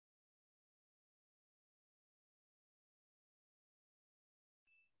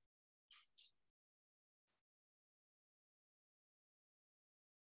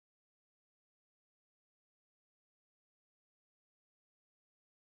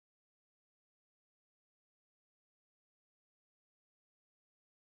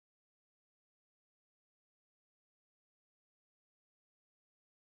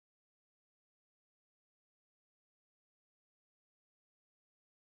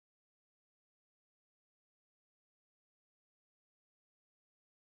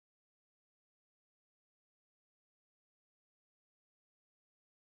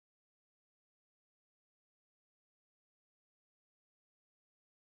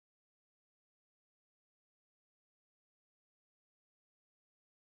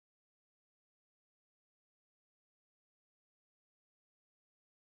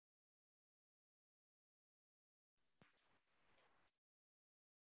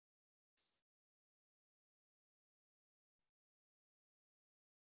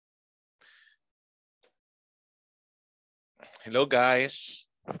Hello, guys.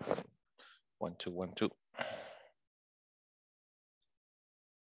 1, 2, 1, 2.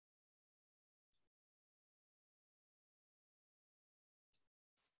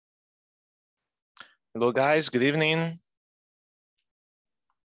 Hello, guys. Good evening.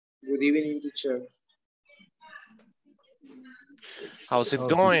 Good evening, teacher. How's it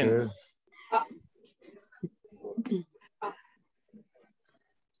going? Teacher.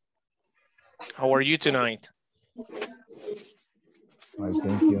 How are you tonight? I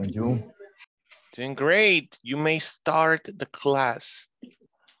thank you, and you? Doing great. You may start the class.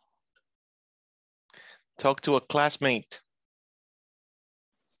 Talk to a classmate.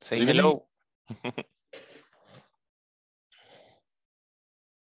 Say Good evening. hello.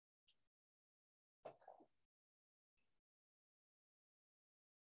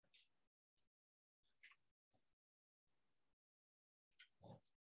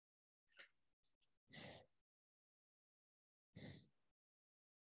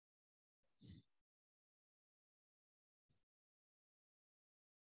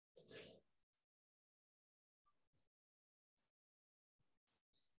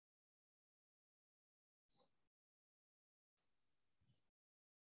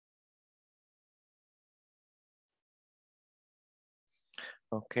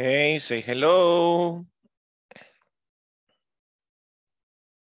 Okay, say hello.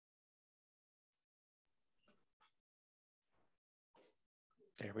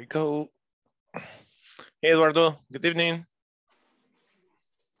 There we go. Hey, Eduardo. Good evening.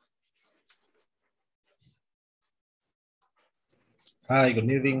 Hi,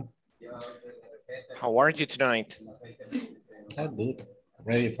 good evening. How are you tonight? I'm good.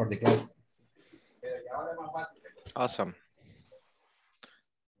 Ready for the class. Awesome.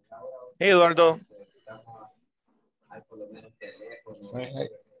 Hey, Eduardo. Hi.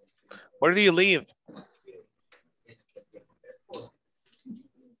 Where do you live?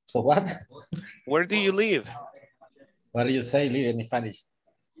 So what? Where do you live? What do you say? Live in Spanish.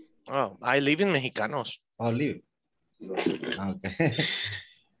 Oh, I live in Mexicanos. Oh, live. Okay.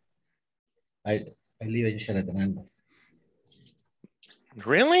 I live in Chalatenango.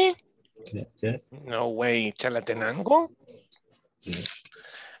 Really? Yes. No way. Chalatenango? Yeah.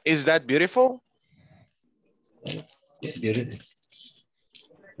 Is that beautiful? It's beautiful.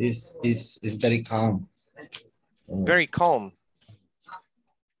 It's very calm. Very calm.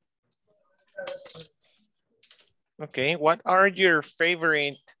 Okay, what are your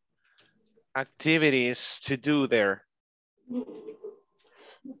favorite activities to do there?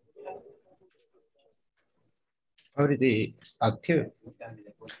 Already active.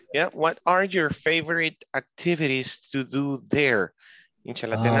 Yeah, what are your favorite activities to do there in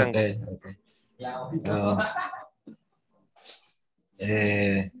Chalatenango?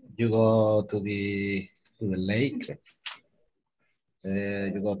 Okay. You go to the lake.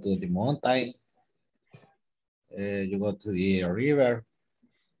 You go to the mountain. You go to the river.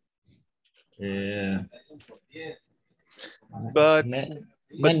 But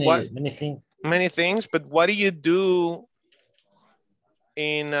what? Many things. Many things, but what do you do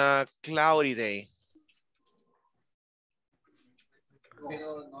in a cloudy day?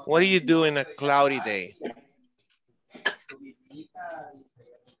 What do you do in a cloudy day?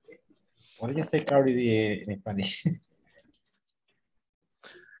 What did you say cloudy in Spanish?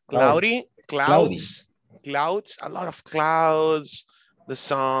 Cloudy, Cloudy. clouds, a lot of clouds, the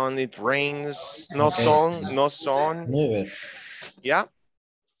sun, it rains, no Okay. sun, no sun. Nubes. Yeah.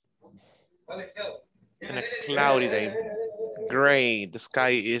 In a cloudy day, gray, the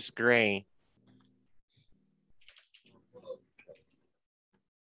sky is gray.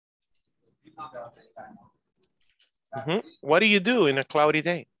 What do you do in a cloudy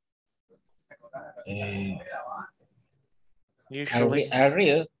day? Usually. I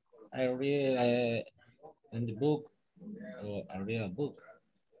read in the book. I read a book.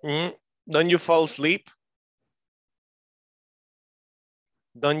 Don't you fall asleep?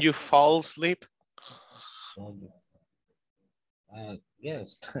 Don't you fall asleep?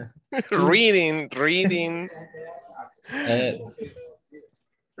 Yes. reading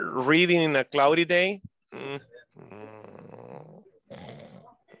in a cloudy day?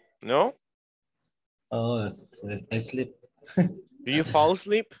 No? Oh, I sleep. Do you fall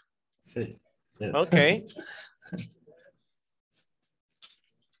asleep? Sí. Yes. Okay.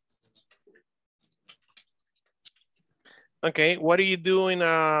 Okay, what do you do in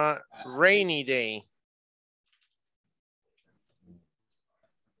a rainy day?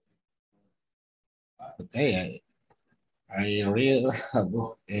 Okay, I read a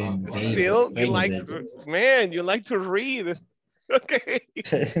book in Still, you like, man, you like to read. Okay.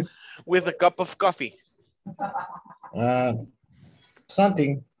 With a cup of coffee.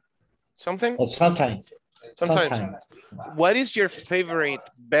 Something. Something? Or sometime. Sometimes. Sometime. What is your favorite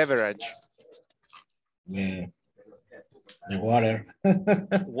beverage? The water.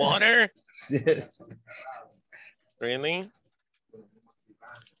 Water? Yes. Really?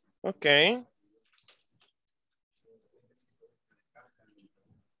 Okay.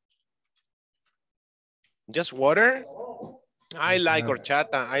 Just water? I like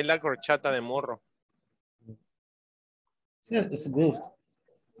horchata. I like horchata de morro. Yeah, it's good.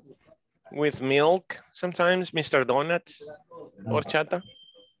 With milk sometimes, Mr. Donuts, horchata.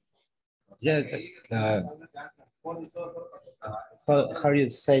 Yeah, how you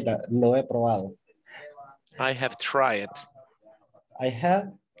say that? Lo he probado. I have tried. I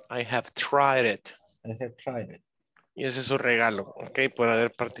have Tried it. tried it. Y ese es su regalo, ok, por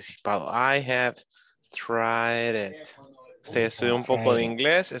haber participado. I have tried it. Usted estudió un poco de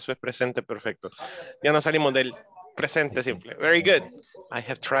inglés, eso es presente perfecto. Ya no salimos del presente simple. Very good. I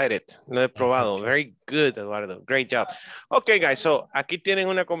have tried it. Lo he probado. Very good, Eduardo. Great job. Ok, guys, so aquí tienen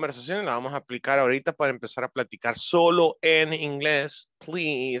una conversación, la vamos a aplicar ahorita para empezar a platicar solo en inglés,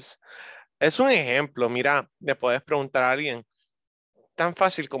 please. Es un ejemplo, mira, le puedes preguntar a alguien, tan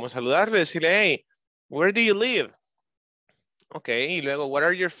fácil como saludarle, decirle, hey, where do you live? Ok, y luego, what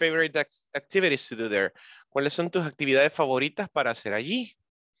are your favorite activities to do there? ¿Cuáles son tus actividades favoritas para hacer allí?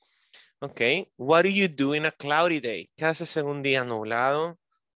 Ok, what do you do in a cloudy day? ¿Qué haces en un día nublado,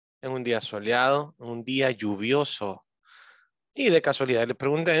 en un día soleado, en un día lluvioso? Y de casualidad le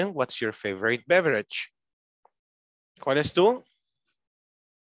pregunté, what's your favorite beverage? ¿Cuál es tu?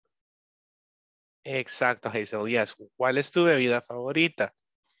 Exacto, Hazel, yes. ¿Cuál es tu bebida favorita?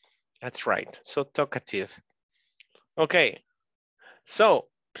 That's right, so talkative. Ok,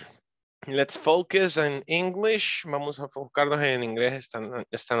 so, let's focus on English. Vamos a enfocarnos en inglés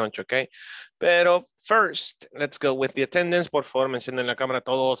esta noche, ¿ok? Pero first, let's go with the attendance. Por favor, mencionen la cámara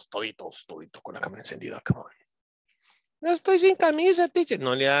todos, toditos, con la cámara encendida. Come on. No estoy sin camisa, teacher.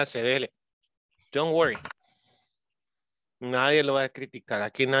 No le hace, dele. Don't worry. Nadie lo va a criticar.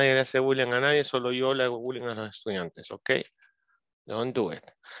 Aquí nadie le hace bullying a nadie, solo yo le hago bullying a los estudiantes, ¿ok? Don't do it.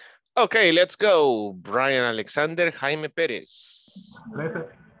 Ok, let's go. Brian Alexander, Jaime Pérez. Present.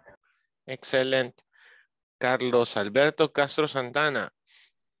 Excelente. Carlos Alberto Castro Santana.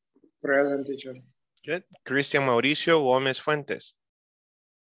 Present, teacher. Good. Cristian Mauricio Gómez Fuentes.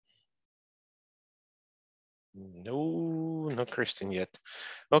 No, no Christian yet.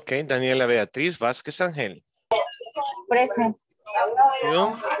 Ok, Daniela Beatriz Vázquez Ángel. Present.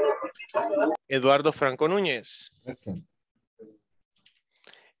 You. Eduardo Franco Núñez. Present.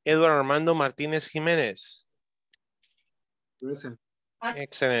 Eduardo Armando Martínez Jiménez. Present.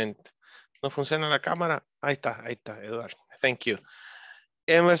 Excelente. ¿No funciona la cámara? Ahí está, Eduardo. Thank you.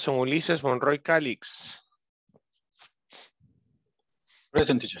 Emerson Ulises Monroy Calix.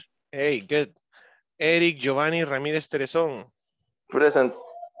 Present, teacher. Hey, good. Eric Giovanni Ramírez Terezón. Present.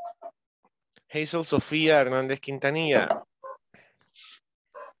 Hazel Sofía Hernández Quintanilla.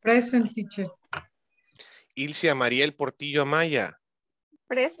 Present, teacher. Ilcia Mariel Portillo Amaya.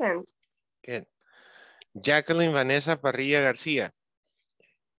 Present. Good. Jacqueline Vanessa Parrilla García.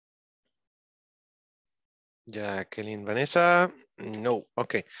 Jacqueline Vanessa. No.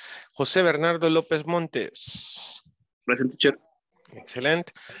 Ok. José Bernardo López Montes. Present, teacher.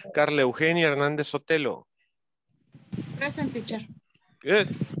 Excelente. Carla Eugenia Hernández Sotelo. Present, teacher. Good.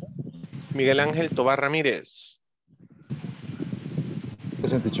 Miguel Ángel Tobar Ramírez.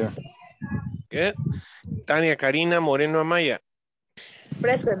 Present, teacher. Good. Tania Karina Moreno Amaya.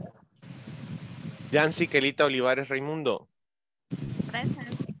 Present. Yancy Kelita Olivares Raimundo.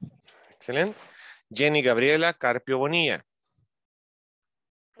 Present. Excelente. Jenny Gabriela Carpio Bonilla.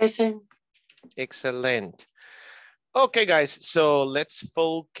 Present. Excellent. Okay, guys, so let's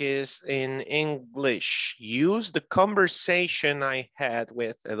focus in English. Use the conversation I had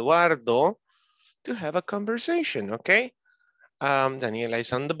with Eduardo to have a conversation, okay? Daniela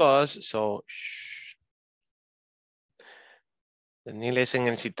is on the bus, so shh. Daniela is in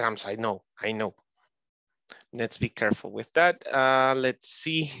Citrams, I know. Let's be careful with that. Let's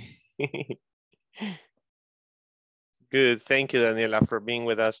see. Good, thank you, Daniela, for being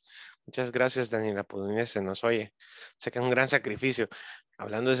with us. Muchas gracias, Daniela, por unirse, nos oye. Sé que es un gran sacrificio.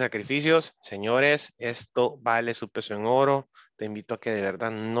 Hablando de sacrificios, señores, esto vale su peso en oro. Te invito a que de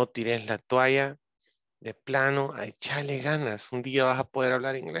verdad no tires la toalla. De plano, a echarle ganas. Un día vas a poder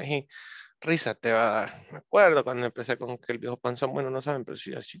hablar inglés y risa te va a dar. Me acuerdo cuando empecé con el viejo panzón. Bueno, no saben, pero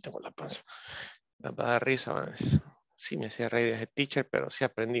sí, así tengo la panza. Me va a dar risa. Sí me hacía reír ese teacher, pero sí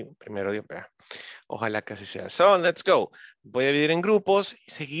aprendí. Primero Dios, vea. Ojalá que así sea. So, let's go. Voy a dividir en grupos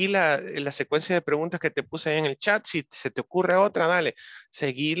y seguí la secuencia de preguntas que te puse ahí en el chat. Si se te ocurre otra, dale.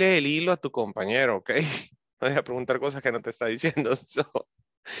 Seguile el hilo a tu compañero, ¿ok? No dejes preguntar cosas que no te está diciendo. So,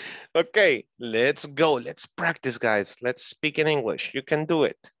 ok, let's go. Let's practice, guys. Let's speak in English. You can do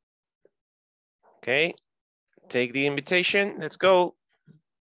it. Okay, take the invitation. Let's go.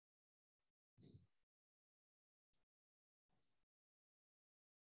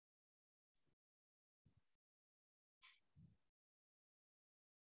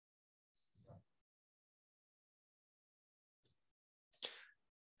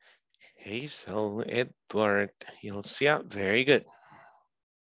 Hazel, Edward, Ilcia, very good.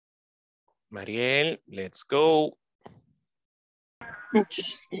 Mariel, let's go.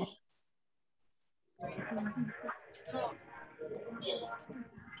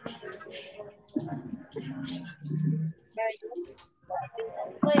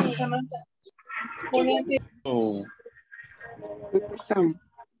 Oh, Empezamos.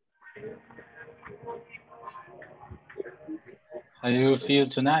 how do you feel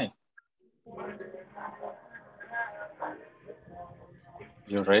tonight?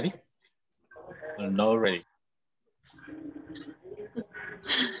 You ready? Or not ready?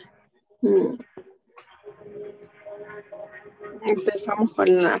 Empezamos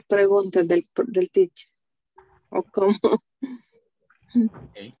con las preguntas del teacher. ¿O cómo?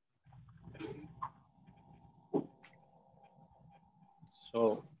 Okay.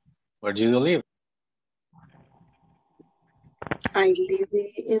 So, where do you live? I live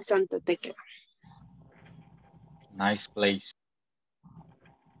in Santa Tecla. Nice place.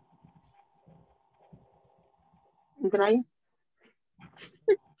 Brian,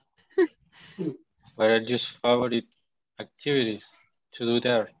 What are your favorite activities to do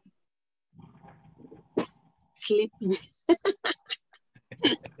there? sleeping.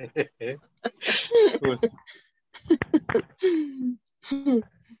 Good.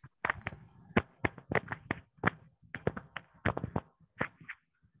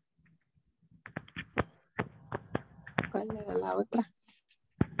 ¿Cuál era la otra?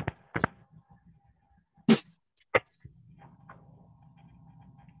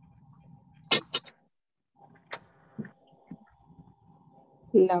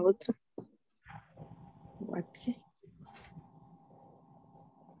 La otra. What?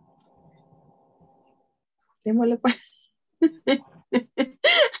 Démosle pues.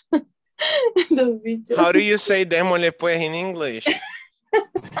 Los bichos. How do you say démosle pues in English?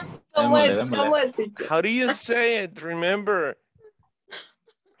 ¿Cómo Démosle, es? démosle. ¿Cómo es, teacher? How do you say it? Remember.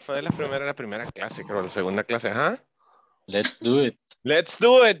 Fue la primera clase, creo, la segunda clase, ¿ah? Let's do it. Let's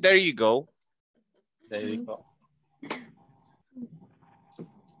do it. There you go. There you go.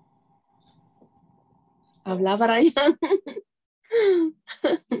 Habla Brian.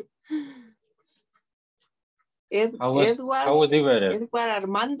 How was it? Edward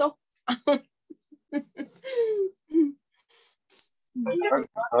Armando.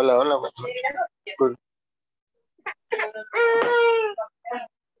 Hola, hola. Good.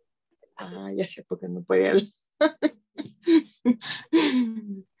 Ah, ya sé por qué no podía hablar.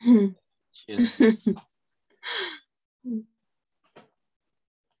 Chill.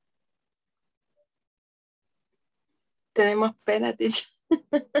 Tenemos pena, teacher.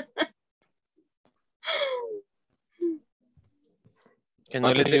 Que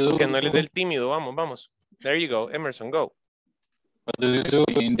no le dé el tímido. Vamos, vamos. There you go. Emerson, go. What do you do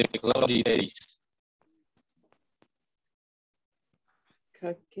in the cloudy days?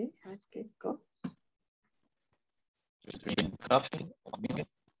 ¿Qué? You drink coffee or milk?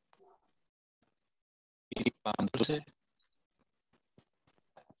 Eat pan dulce?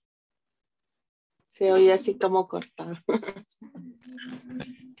 Se oye así como cortado.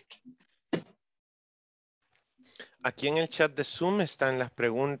 Aquí en el chat de Zoom están las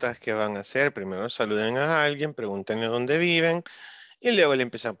preguntas que van a hacer. Primero saluden a alguien, pregúntenle dónde viven y luego le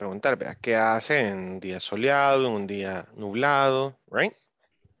empiezan a preguntar, vea, ¿qué hace en un día soleado, en un día nublado? Right?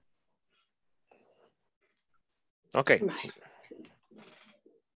 Ok.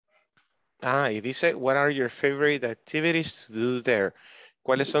 Ah, y dice, what are your favorite activities to do there?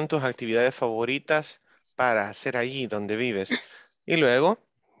 ¿Cuáles son tus actividades favoritas para hacer allí donde vives? Y luego,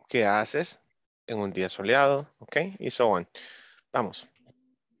 ¿qué haces en un día soleado? Ok, y so on. Vamos.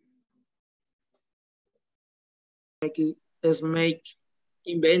 Es make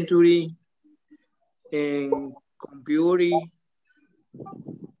inventory en computer,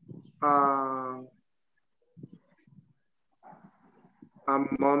 a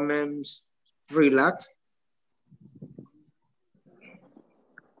moments relax.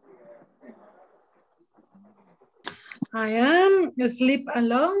 I am sleep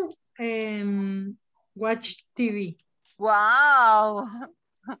alone and watch TV. Wow.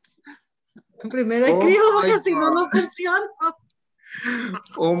 Primero Oh escribo my porque si no, God. no funciona.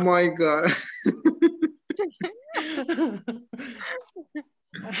 Oh my God.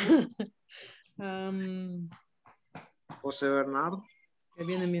 um, José Bernardo. que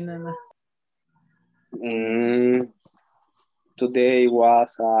viene mi nana. Today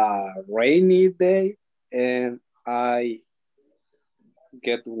was a rainy day and I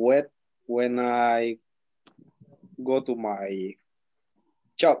get wet when I go to my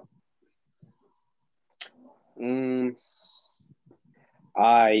job.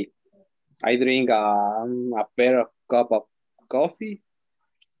 I drink a pair of cup of coffee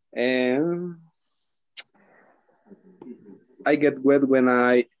and I get wet when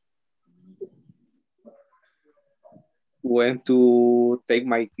I went to take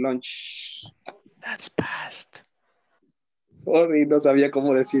my lunch. That's past. Sorry, no sabía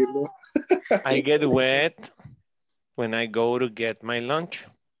cómo decirlo. I get wet when I go to get my lunch.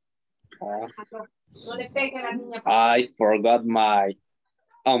 I forgot my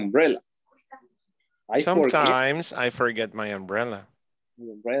umbrella. Sometimes I forget my umbrella.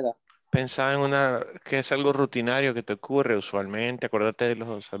 Pensaba en una que es algo rutinario que te ocurre usualmente. Acuérdate de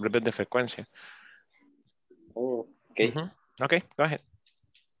los adverbios de frecuencia. Oh, okay. Okay, go ahead.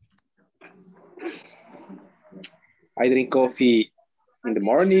 I drink coffee in the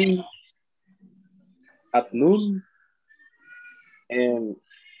morning, at noon, and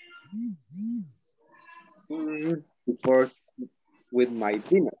before with my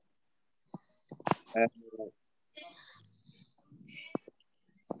dinner.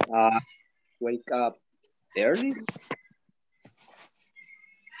 Wake up early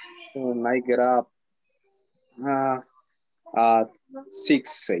and I get up at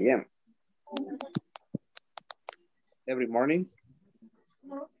 6 a.m. every morning.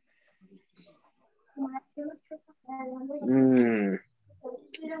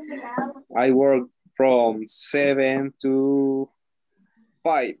 I work from 7 to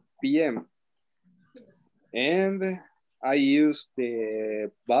 5 p.m. and I use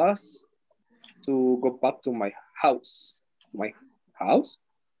the bus to go back to my house. My house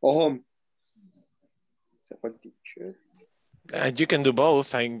or home? You can do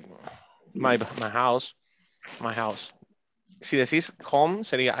both. My house. Si decís home,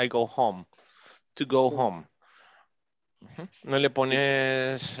 sería I go home. To go home. No le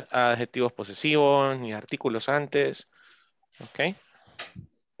pones adjetivos posesivos ni artículos antes. Okay.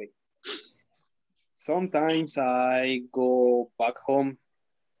 Sometimes I go back home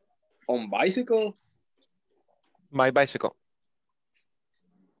on bicycle. My bicycle.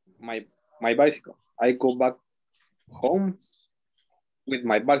 My bicycle. I go back home with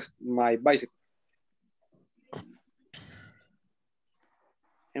my bicycle.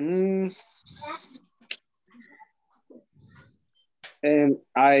 And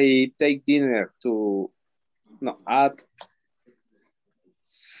I take dinner at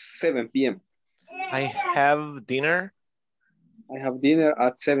 7 p.m. I have dinner. I have dinner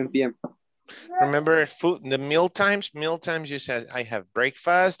at 7 p.m. Remember the meal times? Meal times you said I have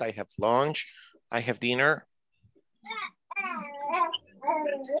breakfast, I have lunch, I have dinner.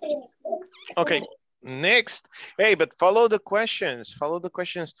 Okay, next. Hey, but follow the questions. Follow the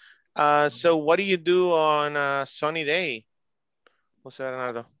questions. So what do you do on a sunny day? Jose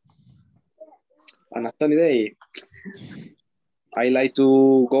Bernardo. On a sunny day, I like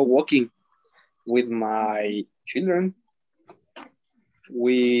to go walking with my children.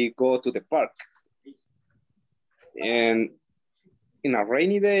 We go to the park. And in a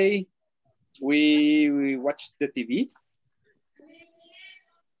rainy day, we watch the TV.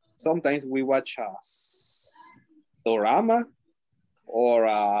 Sometimes we watch a drama or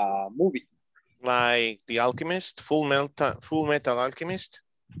a movie. Like The Alchemist, Full Metal Alchemist?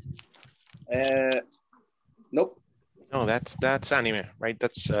 Nope. No, that's anime, right?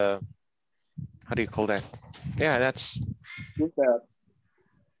 That's, how do you call that? Yeah, that's...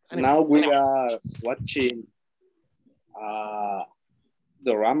 Now we are watching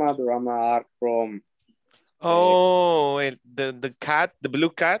drama are from... Oh, the cat, the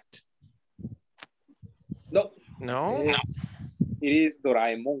blue cat? No. No? It is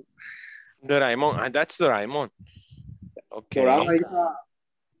Doraemon. Doraemon, that's Doraemon. Okay. Dorama is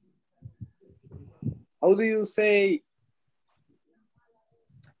how do you say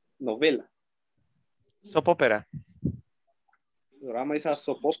novela? Soap opera. Dorama is a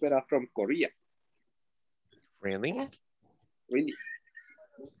soap opera from Korea. Really? Really.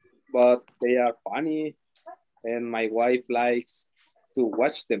 But they are funny and my wife likes to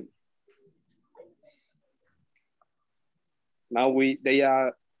watch them. Now they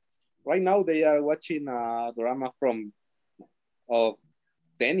are right now they are watching a drama from of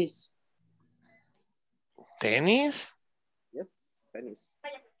tennis. Tennis? Yes, tennis.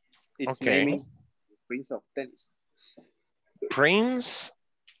 It's Okay. naming Prince of Tennis. Prince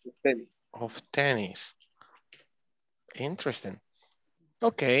Tennis. of Tennis. Interesting.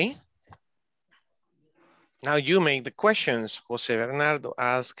 Okay. Now you make the questions. Jose Bernardo,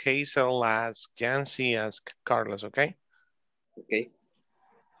 ask Hazel, ask Yancy, ask Carlos, okay? Okay.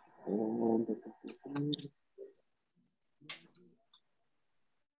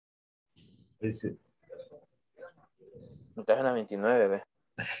 Is it? Estás en la 29, ve.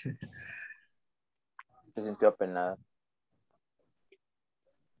 Se sintió apenada.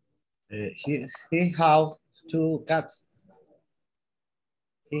 He have two cats.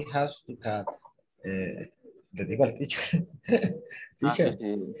 He has two cats. Le digo al teacher. Teacher,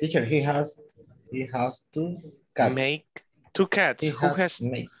 Sí. teacher, he has two cats. Make two cats. He Who has?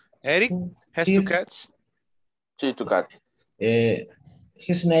 mates. Eric has two cats. Sí, tu cat.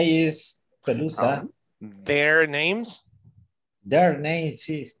 His name is Pelusa. Their names Their names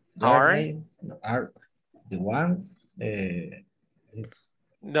is are the one.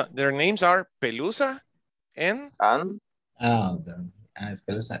 no, their names are Pelusa and It's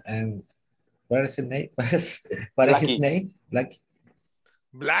Pelusa. And what is his name? What is his name?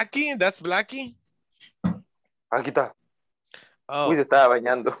 Blackie. That's Blackie. Aquí está. Oh, Uy, se estaba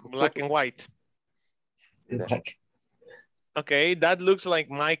bañando. black and white. Black. Okay, that looks like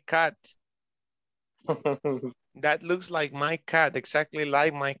my cat. That looks like my cat, exactly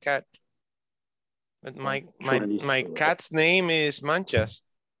like my cat. But my cat's name is Manchas.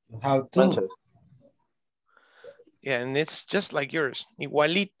 How to? Manchas. Yeah, and it's just like yours.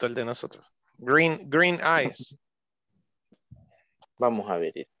 Igualito el de nosotros. Green eyes. Vamos a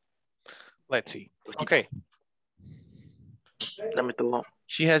ver. Let's see. Okay. Dame tu.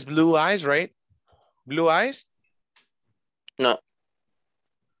 She has blue eyes, right? Blue eyes? No.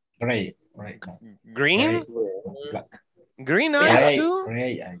 Gray. Green? Black. Green eyes too?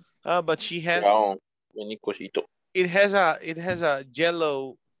 Gray eyes. But she has it has a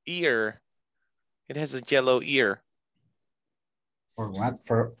yellow ear. It has a yellow ear. For what?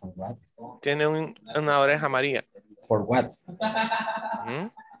 For what? Tiene una oreja amarilla. For what?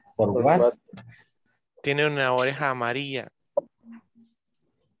 ¿Mm? For what? Tiene una oreja amarilla.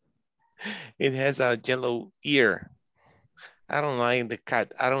 It has a yellow ear. I don't like the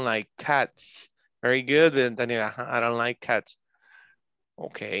cat. I don't like cats. Very good, Daniela. I don't like cats.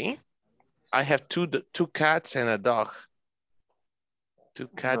 Okay. I have two cats and a dog. Two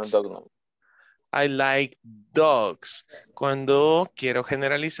cats. No, dog no. I like dogs. Cuando quiero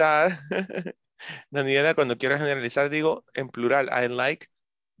generalizar, Daniela, cuando quiero generalizar digo en plural. I like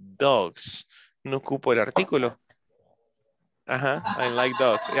dogs. No ocupo el artículo. Ajá, I like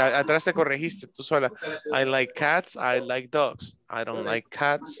dogs. Atrás te corregiste tú sola. I like cats, I like dogs. I don't like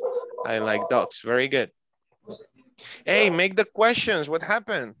cats, I like dogs. Very good. Hey, make the questions. What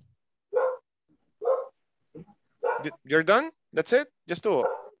happened? You're done? That's it? Just do it.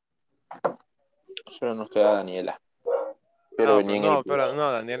 Solo nos queda Daniela. Pero venía en el bus.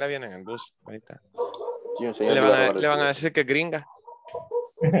 No, Daniela viene en el bus ahorita. Sí, un señor Le van a decir que gringa.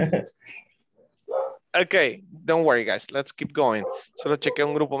 Okay, don't worry, guys. Let's keep going. Solo chequeo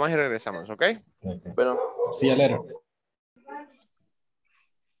un grupo más y regresamos, ¿ok? Bueno. See you later.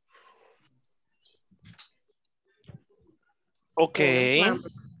 Okay.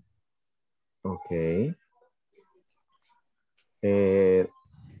 Okay.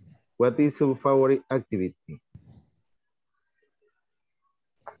 What is your favorite activity?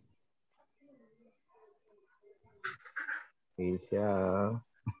 Isha.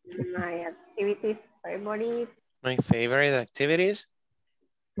 My activity favorite. My favorite activities.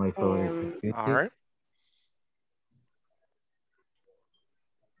 My favorite activities are.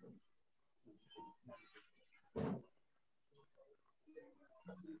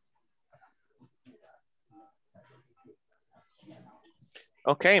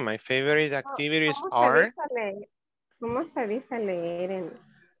 Okay, my favorite activities are. ¿Cómo se dice leer en?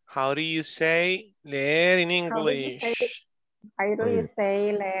 How do you say leer in English? How do you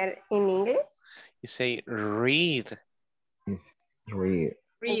say leer in English? You say read. Read.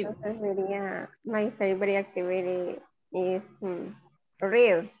 Entonces diría, my favorite activity is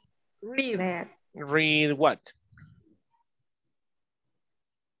read. Leer. Read what?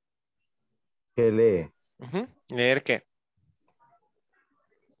 ¿Qué lee? ¿Leer qué?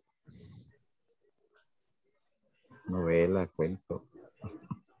 Novela, cuento.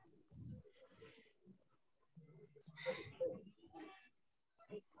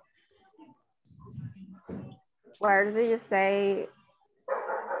 Where do you say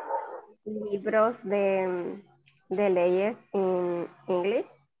libros de leyes in English?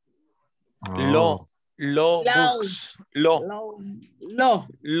 Law books. Law.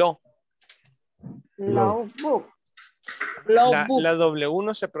 Law book. La W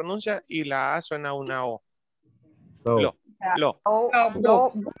no se pronuncia y la A suena una O. Law. Law.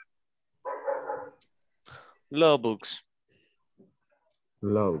 Law books.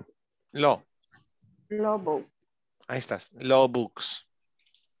 Law. Law. Law book. Ahí estás. Law books.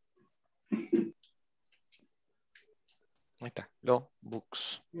 Ahí está. Law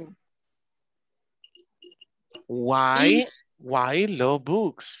books. Why law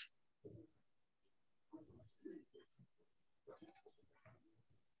books?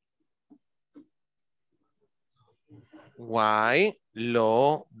 Why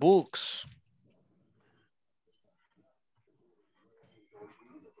law books?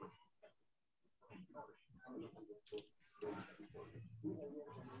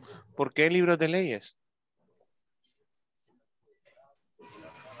 ¿Por qué libros de leyes?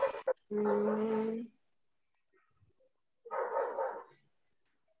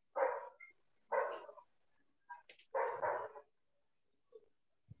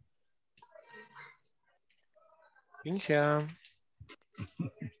 Insia.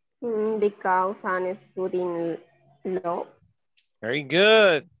 Because I'm studying law. Very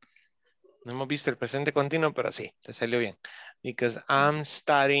good. No hemos visto el presente continuo, pero sí, te salió bien. Because I'm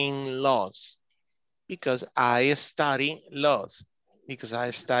studying laws. Because I study laws. Because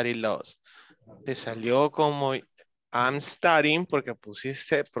I study laws. Te salió como I'm studying porque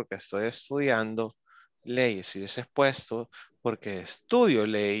pusiste porque estoy estudiando leyes. Si hubieses puesto porque estudio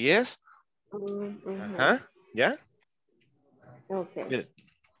leyes. Ajá, ¿ya? Okay. Good.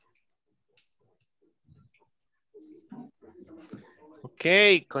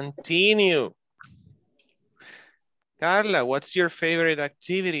 Okay, continue. Carla, what's your favorite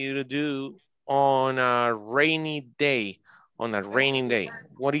activity to do on a rainy day? On a raining day,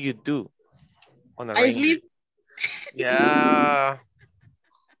 what do you do on a rainy sleep. day? Yeah.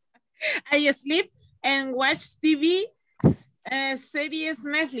 I sleep and watch TV, series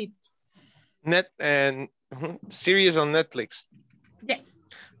Netflix. Series on Netflix. Yes.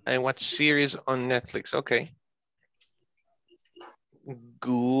 I watch series on Netflix. Okay.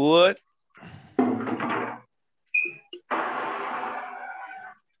 Good.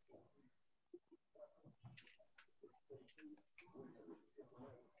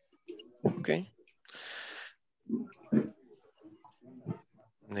 Okay.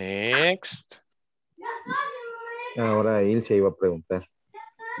 Next. Ahora Ilse iba a preguntar.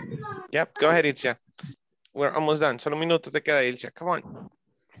 Yep, go ahead, Ilse. We're almost done. Solo un minuto te queda, Ilse. Come on.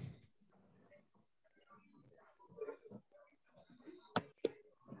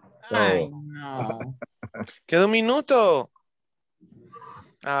 Ay, no. Queda un minuto.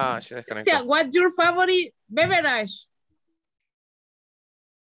 Ah, se desconectó. What's your favorite beverage?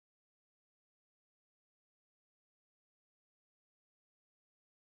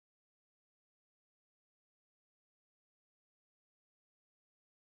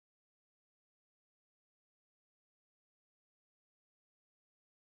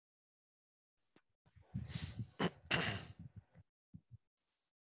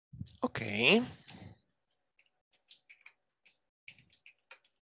 Okay.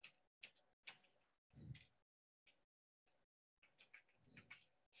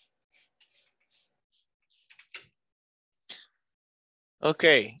 Ok,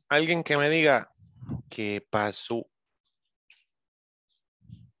 alguien que me diga qué pasó.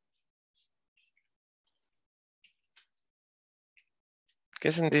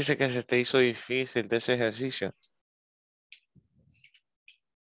 ¿Qué sentiste que se te hizo difícil de ese ejercicio?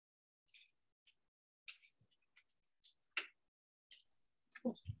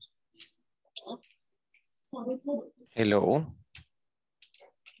 Hello.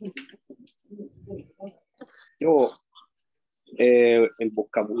 Yo, el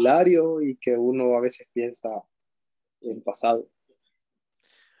vocabulario y que uno a veces piensa en pasado.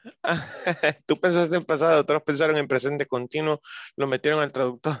 Tú pensaste en pasado, otros pensaron en presente continuo, lo metieron al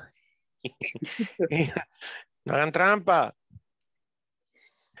traductor. No hagan trampa.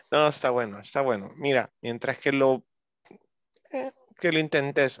 No, está bueno, está bueno. Mira, mientras que lo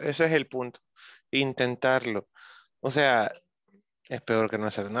intentes, ese es el punto. Intentarlo. O sea, es peor que no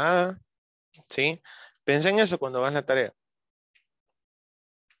hacer nada. ¿Sí? Piensa en eso cuando hagas la tarea.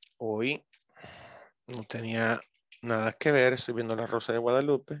 Hoy no tenía nada que ver, estoy viendo La Rosa de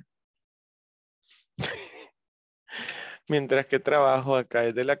Guadalupe. Mientras que trabajo acá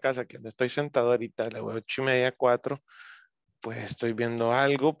desde la casa, que no estoy sentado ahorita a las 8:30, 4, pues estoy viendo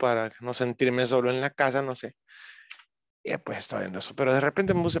algo para no sentirme solo en la casa, no sé. Y pues estaba viendo eso. Pero de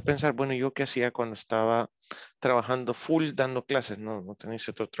repente me puse a pensar, bueno, ¿yo qué hacía cuando estaba trabajando full dando clases? No tenía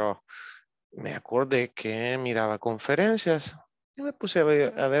ese otro trabajo. Me acordé que miraba conferencias. Y me puse a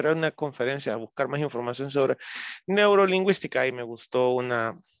ver una conferencia, a buscar más información sobre neurolingüística. Y me gustó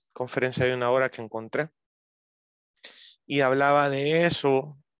una conferencia de 1 hora que encontré. Y hablaba de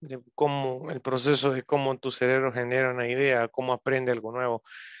eso, de cómo el proceso de cómo tu cerebro genera una idea, cómo aprende algo nuevo.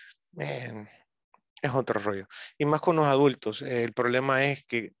 Man, es otro rollo. Y más con los adultos. El problema es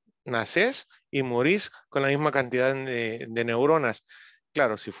que naces y morís con la misma cantidad de neuronas.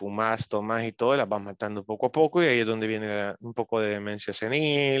 Claro, si fumas, tomas y todo, las vas matando poco a poco y ahí es donde viene un poco de demencia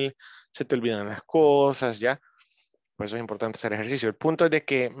senil, se te olvidan las cosas, ¿ya? Por eso es importante hacer ejercicio. El punto es de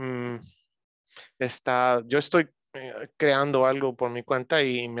que yo estoy creando algo por mi cuenta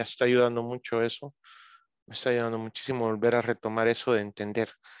y me está ayudando mucho eso. Me está ayudando muchísimo volver a retomar eso de entender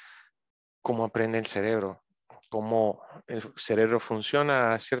cómo aprende el cerebro, cómo el cerebro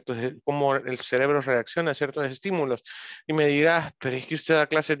funciona, cómo el cerebro reacciona a ciertos estímulos. Y me dirás, pero es que usted da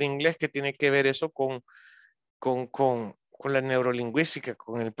clases de inglés, ¿qué tiene que ver eso con la neurolingüística,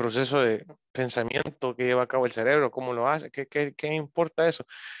 con el proceso de pensamiento que lleva a cabo el cerebro? ¿Cómo lo hace? ¿Qué importa eso?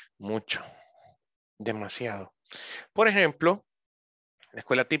 Mucho, demasiado. Por ejemplo, la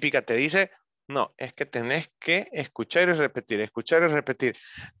escuela típica te dice, no, es que tenés que escuchar y repetir, escuchar y repetir.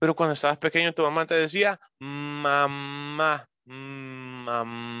 Pero cuando estabas pequeño, tu mamá te decía, mamá,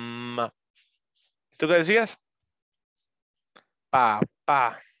 mamá. ¿Tú qué decías?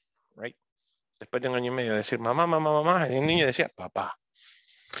 Papá. Right? Después de 1 año y medio de decir mamá, mamá, mamá, el niño decía papá.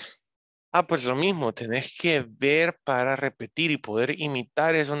 Pues lo mismo, tenés que ver para repetir y poder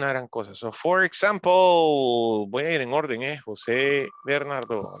imitar es una gran cosa. So, for example, voy a ir en orden, José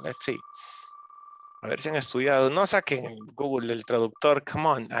Bernardo, let's see. A ver si han estudiado. No saquen el Google el traductor. Come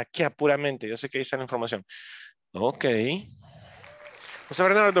on. Aquí apuramente. Yo sé que ahí está la información. Ok. José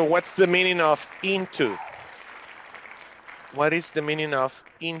Bernardo, what's the meaning of into? What is the meaning of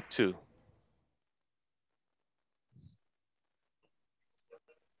into?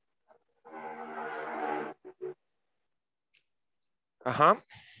 Ajá.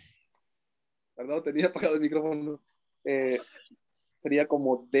 Perdón, tenía apagado el micrófono. Sería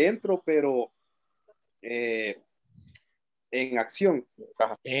como dentro, pero en acción.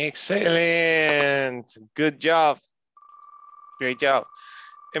 Excellent. Good job. Great job.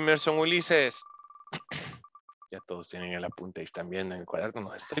 Emerson Ulises. Ya todos tienen el apunte y están viendo en el cuaderno.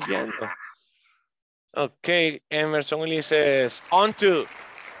 Nos estoy viendo. Ok. Emerson Ulises. Onto.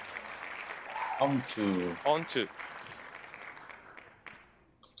 Onto. Onto.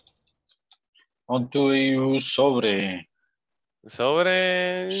 Onto y sobre.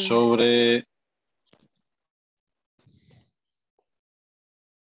 Sobre. Sobre.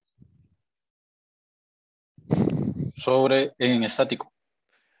 Sobre en estático.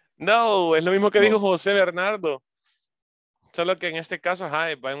 No, es lo mismo que No. dijo José Bernardo. Solo que en este caso,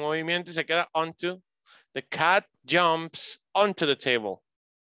 va en movimiento y se queda onto. The cat jumps onto the table.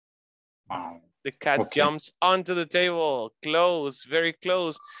 Wow. The cat jumps onto the table. Close, very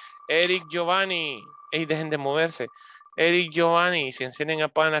close. Eric Giovanni. Ey, dejen de moverse. Eric Giovanni. Si encienden y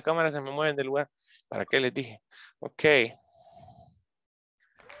apagan la cámara, se me mueven del lugar. ¿Para qué les dije? Ok.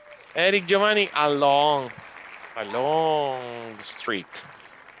 Eric Giovanni, along the street.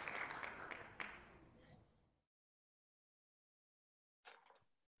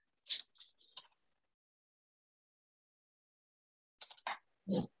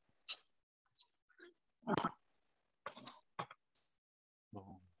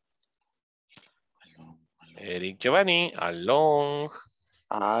 Eric Giovanni, along.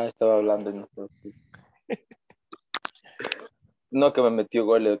 Estaba hablando en nuestro. No que me metió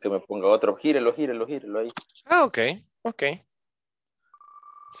gol, que me ponga otro. Gírelo ahí. Okay.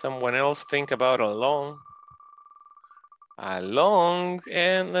 Someone else think about along. Along,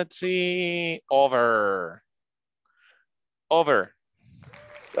 and let's see, over.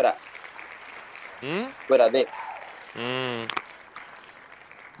 Fuera de.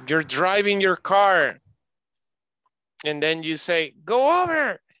 You're driving your car. And then you say, go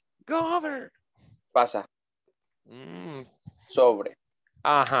over. Pasa. Sobre.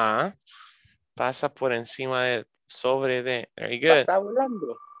 Ajá. Pasa por encima de, sobre de. Very good. Pasa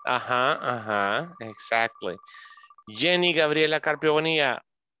volando. Ajá. Exactly. Jenny Gabriela Carpio Bonilla.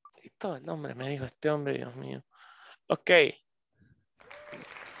 Y todo el nombre me dijo este hombre, Dios mío. Ok.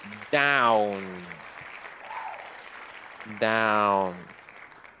 Down.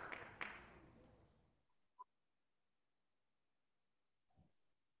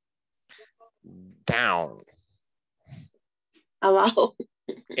 Abajo.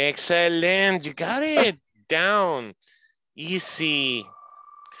 Excellent. You got it. Down. Easy.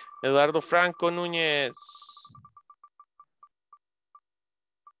 Eduardo Franco Núñez.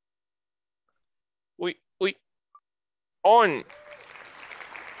 Uy, uy. On.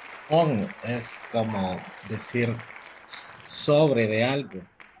 On es como decir sobre de algo.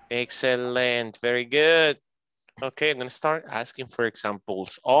 Excellent. Very good. Okay, I'm going to start asking for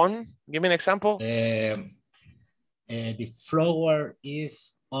examples. On. Give me an example. The flower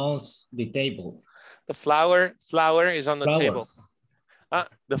is on the table. The flower is on the table.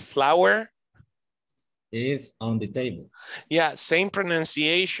 The flower is on the table. Yeah, same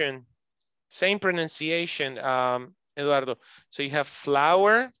pronunciation. Eduardo. So you have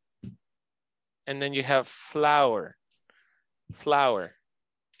flower, and then you have flower. Flower.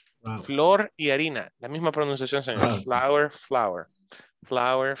 Wow. Flor y harina. La misma pronunciación, señor. Wow. Flower, flower.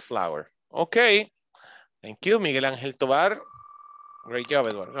 Flower, flower. Okay. Thank you, Miguel Ángel Tobar. Great job,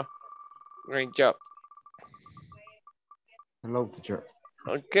 Eduardo. Great job. Hello, teacher.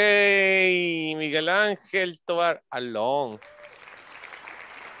 Okay, Miguel Ángel Tobar. Along.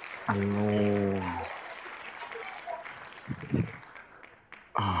 Along.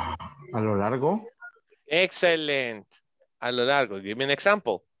 A lo largo. Excellent. A lo largo. Give me an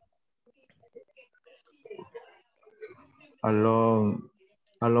example. A long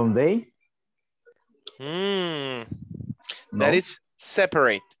day. No. That is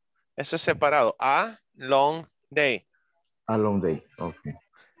separate. Eso es separado. A long day. A long day. Okay.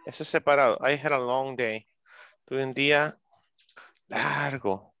 Eso es separado. I had a long day. Tuve un día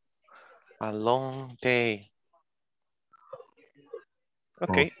largo. A long day.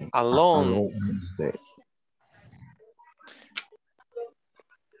 Okay. A long day.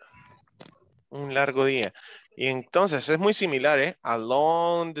 Un largo día. Y entonces es muy similar, ¿eh?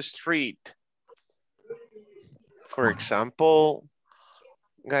 Along the street. For example,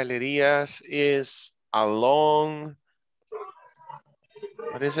 Galerías is along,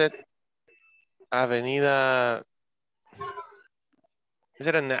 what is it? Avenida. Is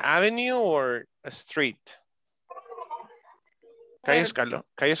it an avenue or a street? Calle Escalón.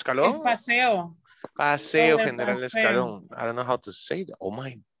 Calle Escalón. Es paseo. Paseo General Escalón. I don't know how to say that. Oh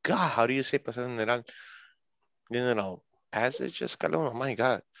my God. How do you say Paseo General? General Passage Escalón. Oh my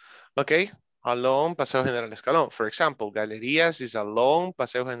God. Okay. Along Paseo General Escalón. For example, Galerías is along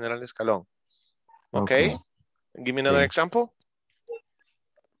Paseo General Escalón. Okay. Give me another example.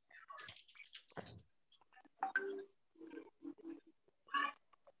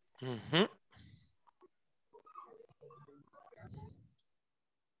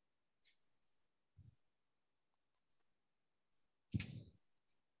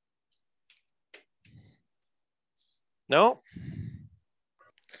 No.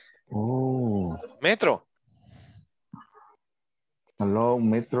 Oh. Metro. Along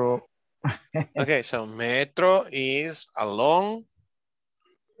metro. Okay, so metro is along.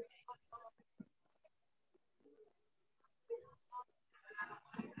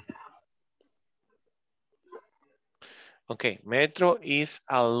 Okay, metro is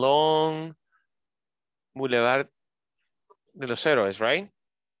along Boulevard de los Héroes, right?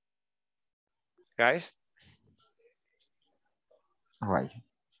 Guys? Right.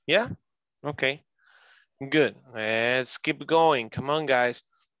 Yeah? Okay. Good. Let's keep going. Come on, guys.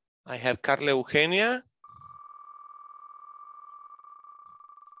 I have Carla Eugenia.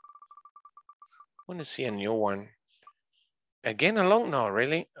 I want to see a new one. Again, along? No,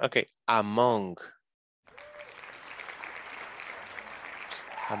 really? Okay, among.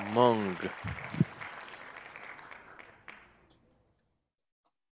 Among.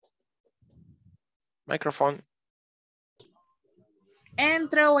 Microphone.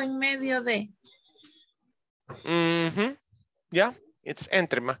 Entre o en medio de. Yeah, it's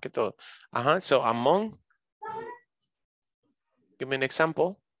entre más que todo. So among. Give me an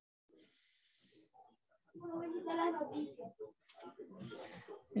example.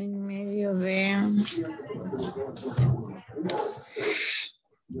 En medio de.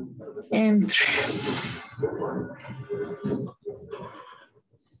 Entre.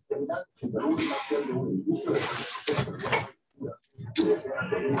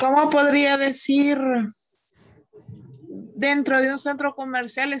 ¿Cómo podría decir? Dentro de un centro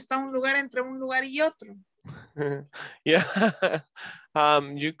comercial está un lugar entre un lugar y otro. Yeah.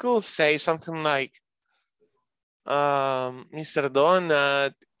 You could say something like, Mr.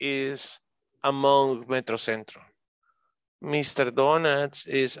 Donut is among Metrocentro. Mr. Donuts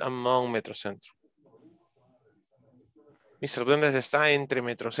is among Metrocentro. Mr. Donuts está entre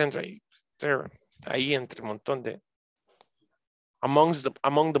Metrocentro. Ahí entre un montón de... Among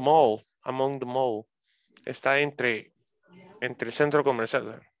the mall. Among the mall. Está entre el centro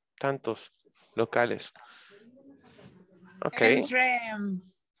comercial. Tantos locales. Okay.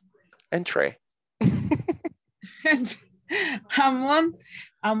 Entre.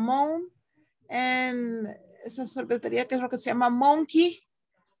 Among, and esa sorbetería que es lo que se llama monkey.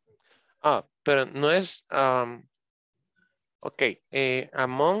 Ah, pero no es, ok,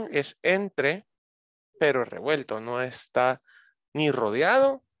 among es entre, pero revuelto, no está ni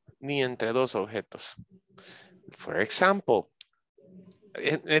rodeado ni entre dos objetos. For example,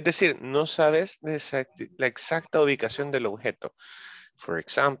 es decir, no sabes la exacta ubicación del objeto. For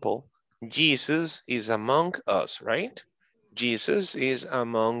example, Jesus is among us, right? Jesus is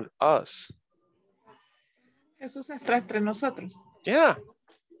among us. Jesús está entre nosotros. Yeah.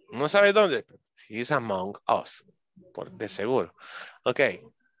 No sabes dónde. He's among us. De seguro. Ok.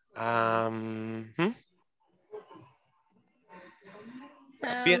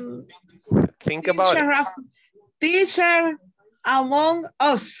 Bien. Think about it. Teacher among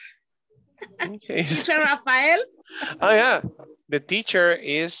us. Okay. Teacher Rafael. Oh, yeah. The teacher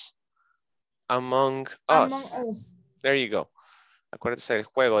is among us. Among us. There you go. Acuérdate del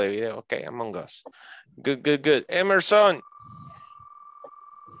juego de video. Ok, among us. Good, good, good. Emerson.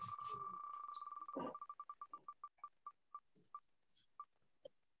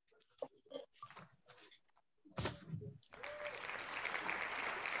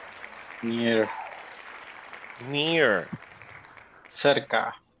 Near. Near.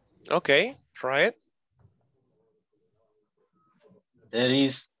 Cerca. Okay, try it. There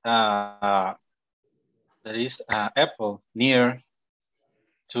is apple near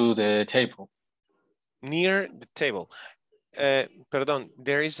to the table. Near the table. Perdón,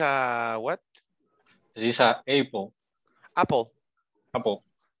 there is a what? There is an apple. Apple. Apple.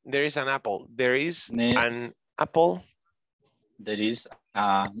 There is an apple. There is an apple. There is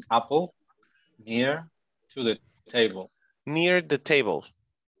an apple near to the table. Near the table.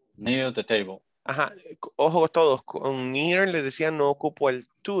 Near the table. Ajá, ojo todos, con near les decía no ocupo el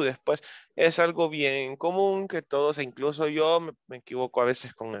to después. Es algo bien común que todos, incluso yo me equivoco a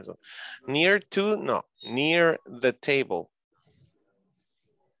veces con eso. Near to, no, near the table.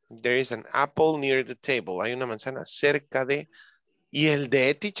 There is an apple near the table. Hay una manzana cerca de, y el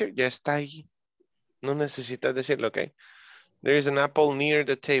de teacher ya está ahí. No necesitas decirlo, ¿ok? There is an apple near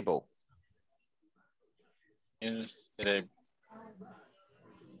the table.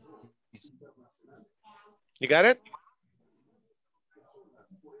 You got it?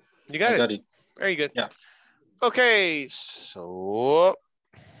 You got it? Very good. Yeah. Okay, so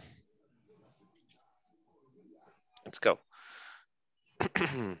let's go.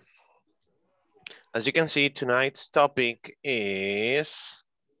 As you can see, tonight's topic is,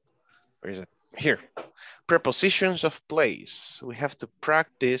 where is it? Here, prepositions of place. We have to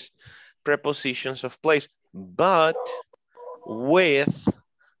practice prepositions of place, but with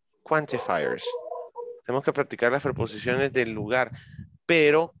quantifiers. Tenemos que practicar las preposiciones del lugar,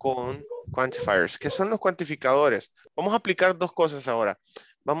 pero con quantifiers. ¿Qué son los cuantificadores? Vamos a aplicar dos cosas ahora.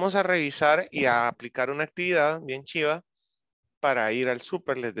 Vamos a revisar y a aplicar una actividad bien chiva para ir al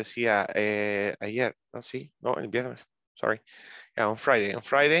súper, les decía ayer, ¿no? Sí, no, el viernes, sorry. Yeah, on Friday. On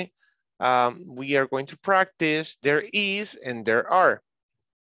Friday, we are going to practice there is and there are.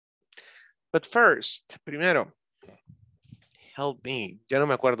 But first, primero, help me. Yo no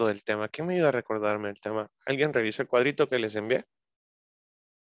me acuerdo del tema. ¿Quién me ayuda a recordarme el tema? ¿Alguien revisó el cuadrito que les envié?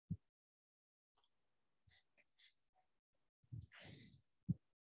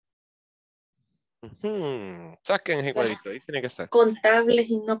 Saquen ese cuadrito, ahí tiene que estar. Contables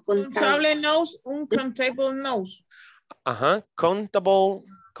y no contables. Contable knows, uncountable knows. Ajá, countable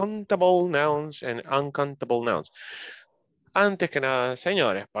nouns and uncountable nouns. Antes que nada,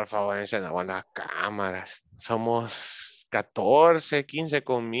 señores, por favor, encendamos las cámaras. Somos 14, 15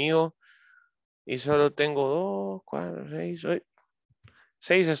 conmigo y solo tengo 2, 4,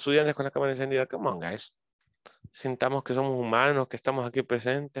 6 estudiantes con la cámara encendida. Come on, guys. Sintamos que somos humanos, que estamos aquí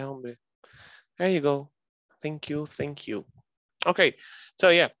presentes, hombre. There you go. Thank you, thank you. Okay,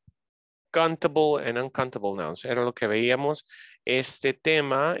 so yeah. Countable and uncountable nouns. Era lo que veíamos este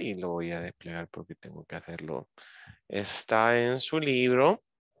tema y lo voy a desplegar porque tengo que hacerlo. Está en su libro.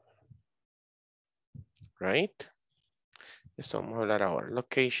 Right? Esto vamos a hablar ahora.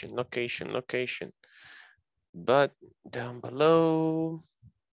 Location, location, location. But down below.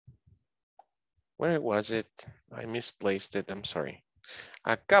 Where was it? I misplaced it. I'm sorry.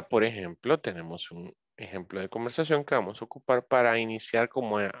 Acá, por ejemplo, tenemos un ejemplo de conversación que vamos a ocupar para iniciar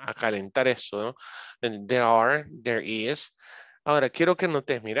como a calentar esto, ¿no? There are, there is. Ahora, quiero que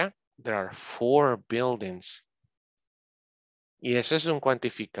notes, mira, there are 4 buildings. Y ese es un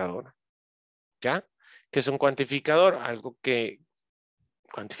cuantificador. ¿Ya? ¿Qué es un cuantificador? Algo que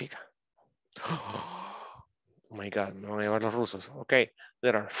cuantifica. Oh my God, me van a llevar los rusos. Ok,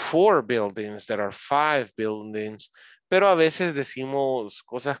 there are 4 buildings, there are 5 buildings. Pero a veces decimos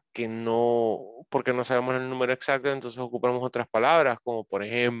cosas que no, porque no sabemos el número exacto, entonces ocupamos otras palabras, como por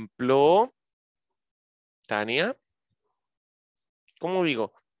ejemplo, Tania, ¿cómo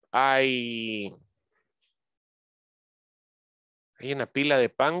digo? Hay una pila de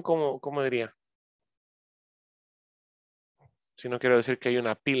pan, ¿cómo diría? Si no quiero decir que hay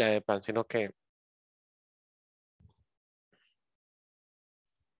una pila de pan, sino que...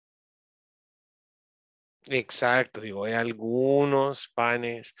 Exacto, digo, hay algunos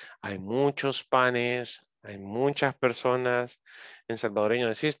panes, hay muchos panes, hay muchas personas. En salvadoreño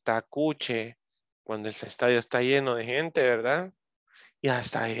decís tacuche, cuando el estadio está lleno de gente, ¿verdad? Y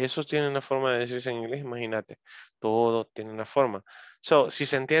hasta eso tiene una forma de decirse en inglés, imagínate. Todo tiene una forma. So, si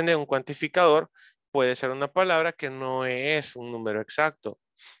se entiende un cuantificador, puede ser una palabra que no es un número exacto,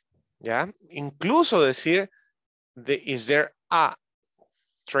 ¿ya? Incluso decir, is there a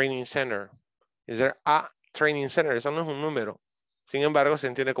training center? Is there a training center? Eso no es un número. Sin embargo, se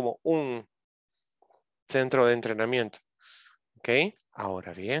entiende como un centro de entrenamiento. ¿Ok?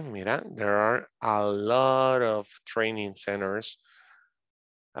 Ahora bien, mira, there are a lot of training centers.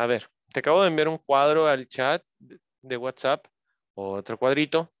 A ver, te acabo de enviar un cuadro al chat de WhatsApp, otro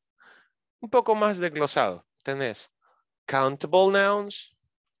cuadrito, un poco más desglosado. Tenés countable nouns,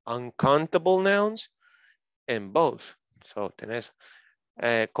 uncountable nouns, and both. So, tenés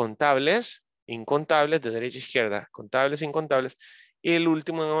contables, incontables, de derecha a izquierda, contables, incontables. Y el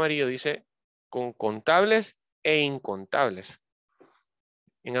último en amarillo dice con contables e incontables.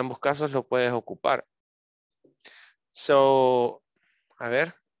 En ambos casos lo puedes ocupar. So, a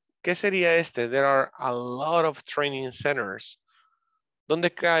ver, ¿qué sería este? There are a lot of training centers.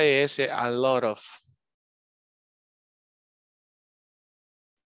 ¿Dónde cae ese a lot of?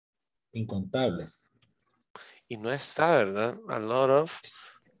 Incontables. Y no está, ¿verdad? A lot of.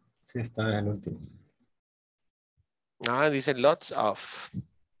 Sí, está en el último. Ah, dice lots of.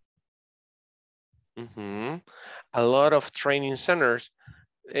 A lot of training centers.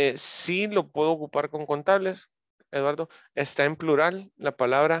 Sí lo puedo ocupar con contables, Eduardo. Está en plural la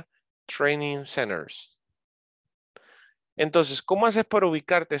palabra training centers. Entonces, ¿cómo haces para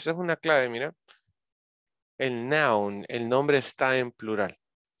ubicarte? Esa es una clave, mira. El noun, el nombre está en plural.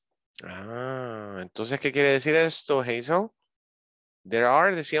 Ah, entonces, ¿qué quiere decir esto, Hazel? There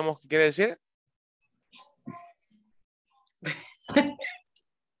are, decíamos, ¿qué quiere decir?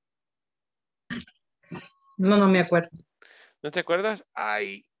 No me acuerdo. ¿No te acuerdas?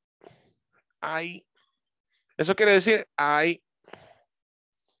 Hay. Eso quiere decir hay.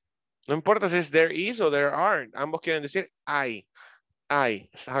 No importa si es there is o there are. Ambos quieren decir hay. Hay.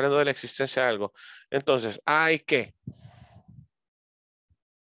 Estás hablando de la existencia de algo. Entonces, ¿hay qué?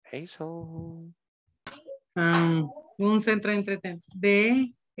 Hazel. Un centro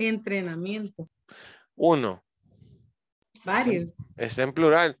de entrenamiento. Uno. Varios. Está en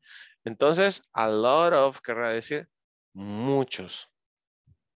plural. Entonces, a lot of querrá decir muchos.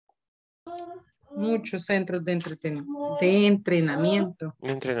 Muchos centros de entrenamiento.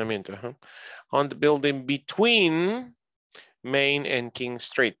 Entrenamiento. On the building between Main and King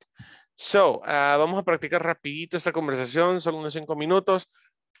Street. So, vamos a practicar rapidito esta conversación, solo unos 5 minutos.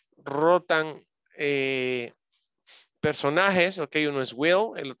 Rotan personajes, ok, uno es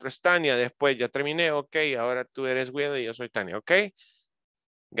Will, el otro es Tania, después ya terminé, ok, ahora tú eres Will y yo soy Tania, ok.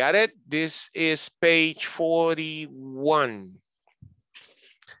 Got it? This is page 41.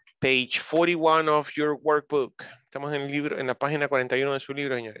 Page 41 of your workbook. Estamos en el libro, en la página 41 de su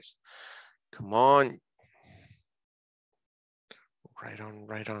libro, señores. Come on. Right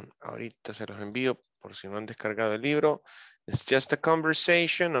on. Ahorita se los envío por si no han descargado el libro. It's just a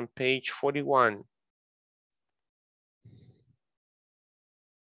conversation on page 41.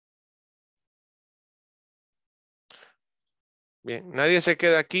 Bien, nadie se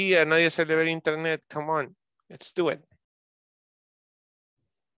queda aquí, a nadie se le ve el internet. Come on, let's do it.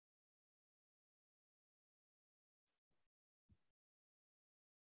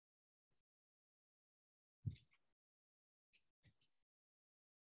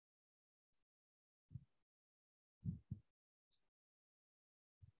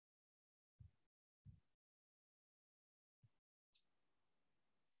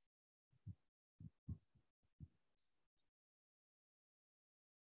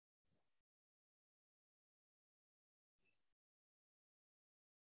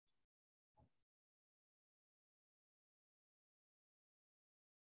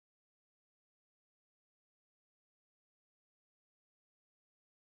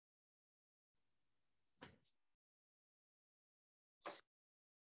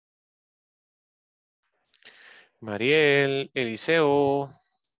 Mariel, Eliseo.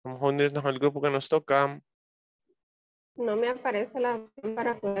 Vamos a unirnos al grupo que nos toca. No me aparece la opción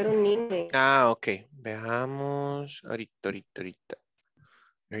para poder unirme. Ah, ok. Veamos. Ahorita.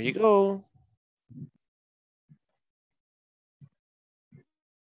 There you go.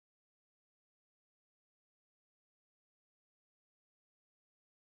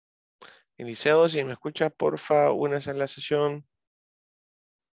 Eliseo, si me escucha, porfa, únase a la sesión.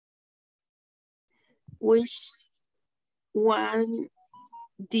 Which one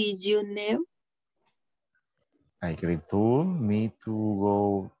did you name? I told me to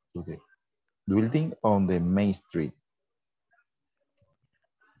go to the building on the main street.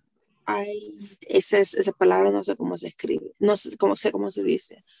 Esa palabra no sé cómo se escribe. No sé cómo se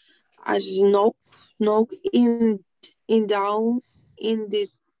dice. I snow in down in the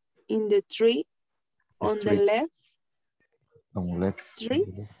tree on the Street. left On left. street.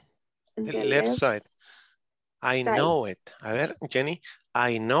 On The left side. I side. know it. A ver, Jenny.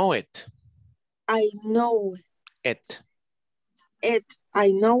 I know it. I know It.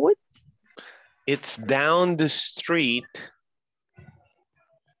 I know it. It's down the street.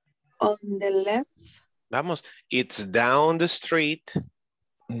 On the left. Vamos. It's down the street.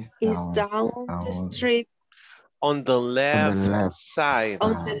 Is down the street. On the left side.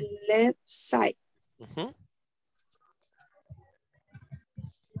 On the left side.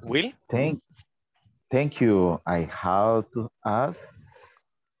 Will? Thank you. I have to ask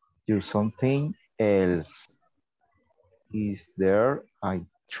you something else. Is there a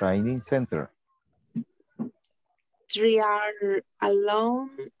training center? Three are alone.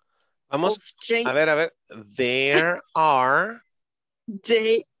 Vamos. A ver. There are.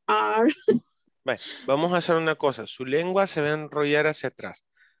 They are. Vale, vamos a hacer una cosa. Su lengua se va a enrollar hacia atrás.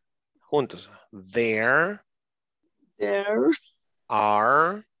 Juntos. There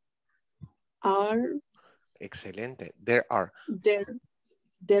are. Excelente. There are.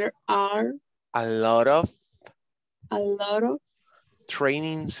 There are a lot of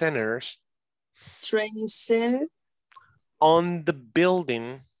training centers on the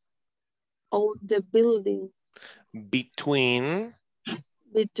building between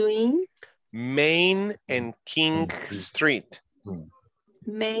Main and King Street.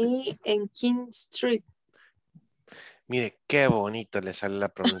 May and King Street. Mire, qué bonito le sale la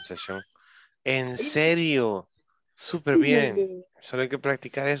pronunciación. En serio. Súper bien. Solo hay que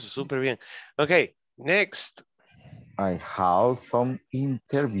practicar eso. Súper bien. Ok, next. I have some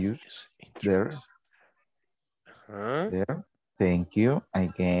interviews there. There. Thank you.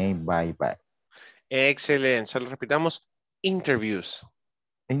 Again, bye. Excelente. Solo repitamos. Interviews.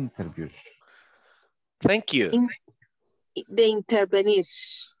 Interviews. Thank you. De intervenir.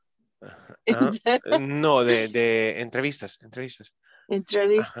 No, de entrevistas. Entrevista.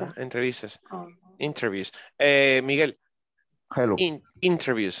 Ajá, entrevistas. Oh. Interviews. Miguel. Hello.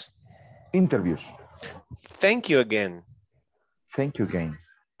 Interviews. Interviews. Thank you again. Thank you again.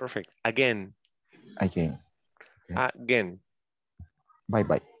 Perfect. Again. Again. Again.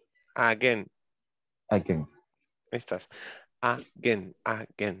 Bye. Again. Again. Ahí estás. Again.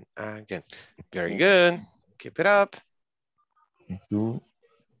 Very good. Keep it up. Thank you.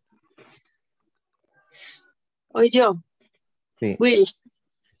 Oye, yo. Sí. Will.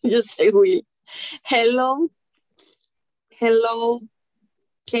 Yo soy Will. Hello.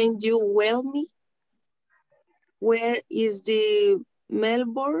 Can you well me? Where is the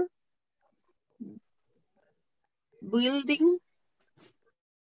Melbourne building?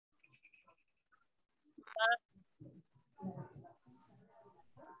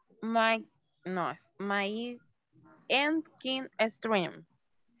 My and King Stream.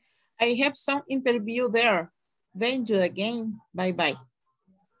 I have some interview there. Thank you again. Bye.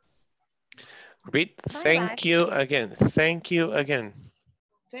 Repeat. Thank you again. Thank you again.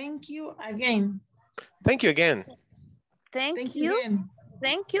 Thank you again. Thank you again. Thank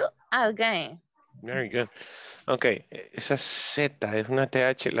you again. Very good. Ok, esa Z es una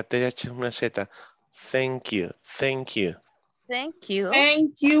TH, la TH es una Z. Thank you. Thank you. Thank you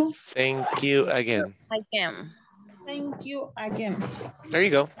again. Thank you again. There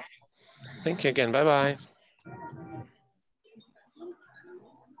you go. Thank you again. Bye.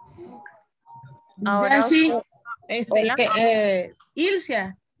 Ahora sí.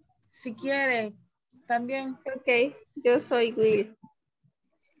 Ilsia, si quiere, también. Ok, yo soy Will.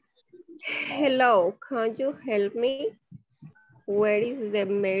 Hello, can you help me? Where is the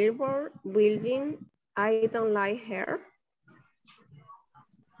Melbourne building? I don't like her.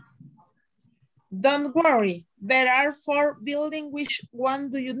 Don't worry, there are 4 buildings. Which one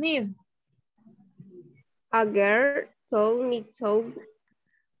do you need? A girl told me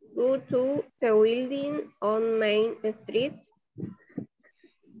go to the building on Main Street.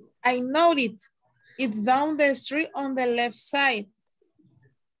 I know it. It's down the street on the left side.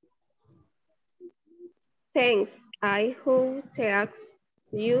 Thanks. I hope to ask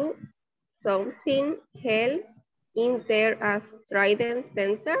you something else. In there as Trident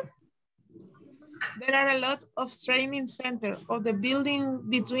Center? There are a lot of training centers of the building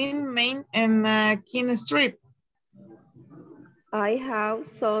between Main and King Street. I have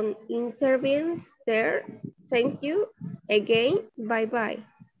some interviews there. Thank you again. Bye-bye.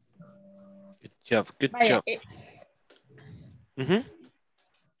 Good job, good Vaya, job. Ujú.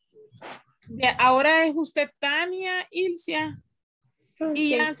 Ahora es usted Tania, Ilsia. Y Okay.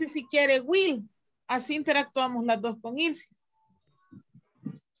 Yancy si quiere Will. Así interactuamos las dos con Ilsia.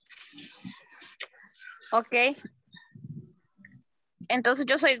 Ok. Entonces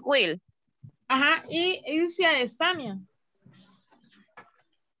yo soy Will. Ajá, y Ilsia es Tania.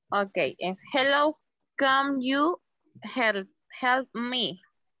 Ok, es hello, can you help me?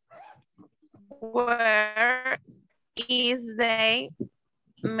 Where is the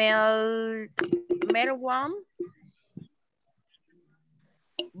mail one?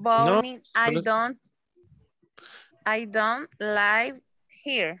 Bowling, No, I don't live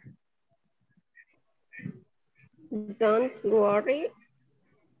here. Don't worry.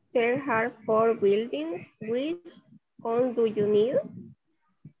 There are 4 buildings. Which one do you need?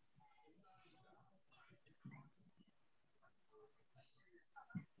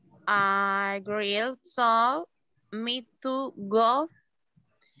 I agree, so me to go.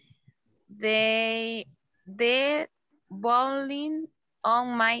 The bowling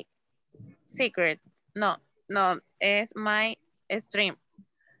on my secret. No, es my stream.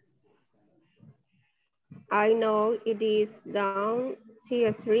 I know it is down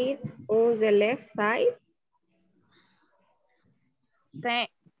the street on the left side.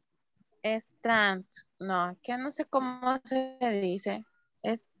 No, que no sé cómo se dice.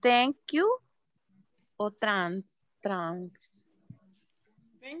 Es thank you o trans. Thank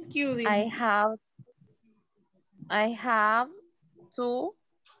you. Dear. I have to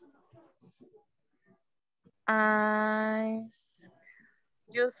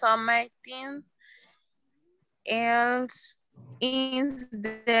do something else is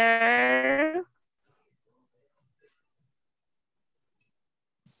there.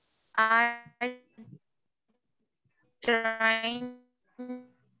 I train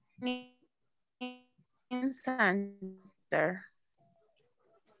in center.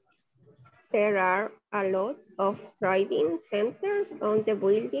 There are a lot of training centers on the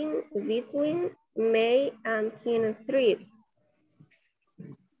building between May and King Street.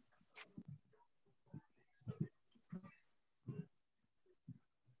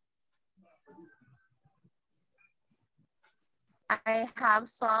 I have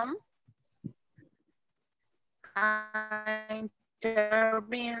some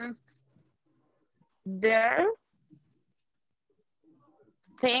intervened there.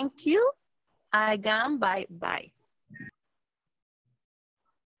 Thank you. Again, bye.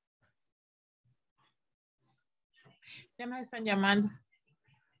 Ya nos están llamando.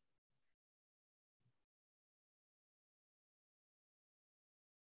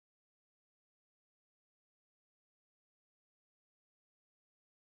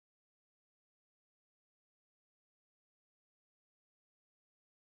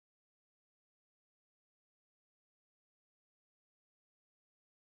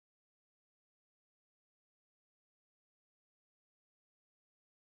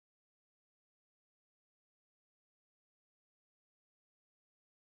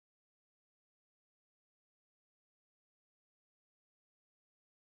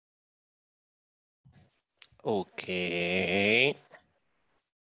 Okay.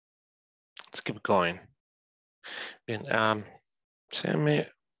 Let's keep going. Bien,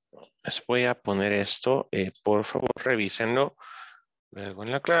 les voy a poner esto. Por favor, revísenlo luego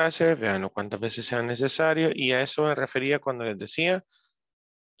en la clase, vean cuántas veces sea necesario. Y a eso me refería cuando les decía,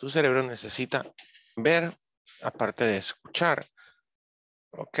 tu cerebro necesita ver aparte de escuchar.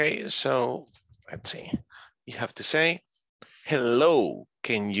 Okay, so let's see. You have to say, hello,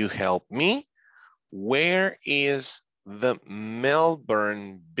 can you help me? Where is the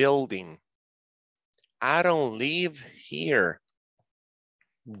Melbourne building? I don't live here.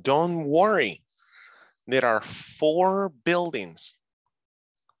 Don't worry. There are 4 buildings.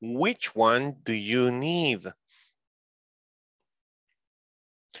 Which one do you need?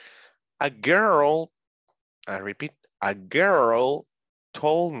 A girl, I repeat, a girl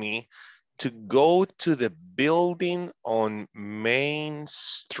told me to go to the building on Main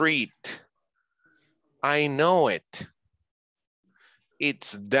Street. I know it.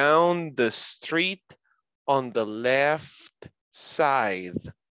 It's down the street on the left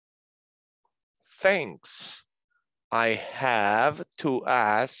side. Thanks. I have to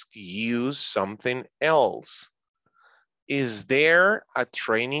ask you something else. Is there a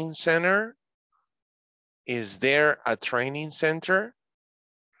training center? Is there a training center?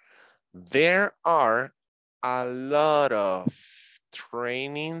 There are a lot of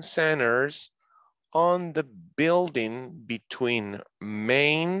training centers on the building between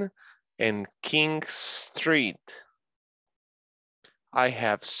Main and King Street. I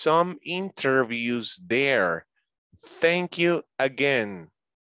have some interviews there. Thank you again.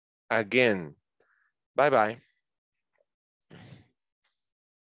 Bye-bye.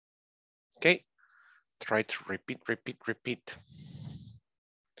 Okay, try to repeat.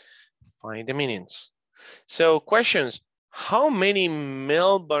 Find the meanings. So questions, how many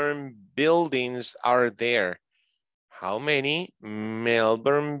Melbourne buildings are there? How many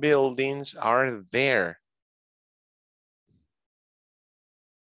Melbourne buildings are there?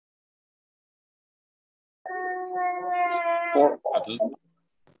 Four.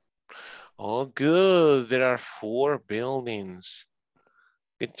 Oh, good. There are 4 buildings.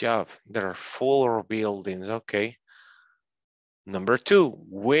 Good job. There are 4 buildings. Okay. Number 2,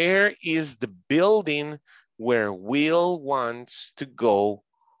 where is the building where Will wants to go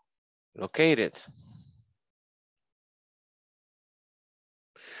located?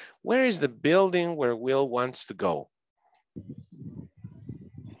 Where is the building where Will wants to go?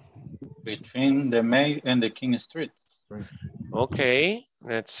 Between the Main and the King Street. Okay,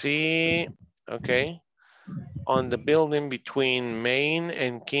 let's see. Okay. On the building between Main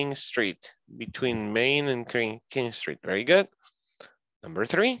and King Street. Between Main and King Street. Very good. Number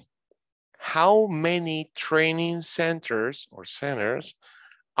 3. How many training centers or centers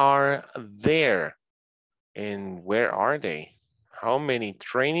are there? And where are they? How many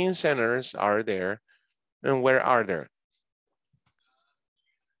training centers are there? And where are there?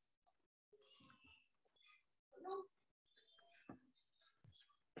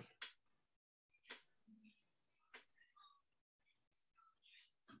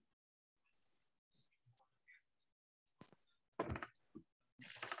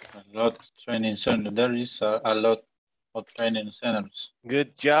 A lot of training centers. There is a lot of training centers.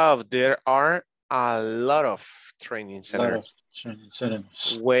 Good job. There are a lot of training centers. A lot of training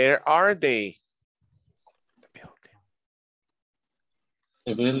centers. Where are they?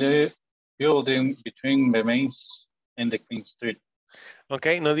 The building between the Main and the King Street.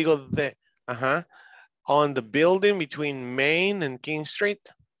 Okay, no digo de. On the building between Main and King Street.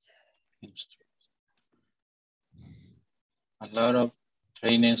 A lot of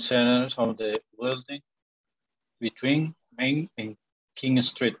training centers on the building between Main and King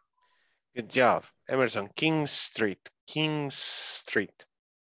Street. Good job, Emerson. King Street. King Street.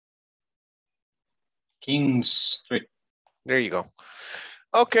 King Street. There you go.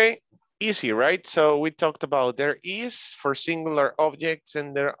 Okay, easy, right? So we talked about there is for singular objects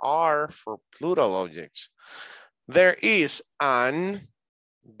and there are for plural objects. There is an,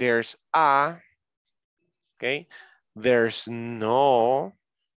 there's a, okay? There's no,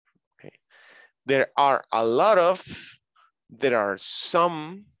 okay? There are a lot of, there are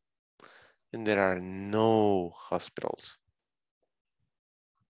some, and there are no hospitals.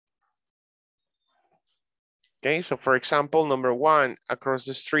 Okay, so for example, number 1, across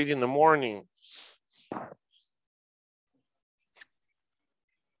the street in the morning.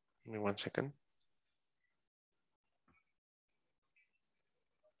 Give me 1 second.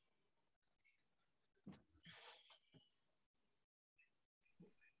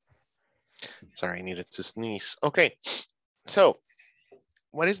 Sorry, I needed to sneeze. Okay, so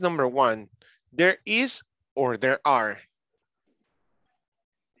what is number 1? There is or there are?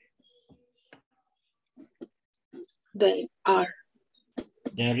 They are.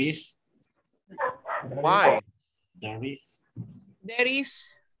 There is. Why? There is. There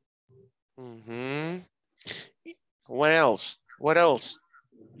is. What else? What else?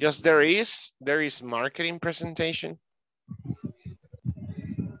 Just there is marketing presentation.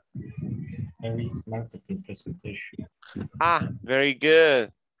 There is marketing presentation. Ah, very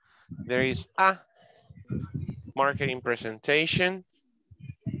good. There is a marketing presentation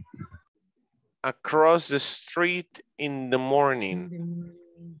across the street in the morning.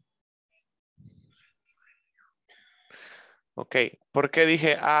 Ok, ¿por qué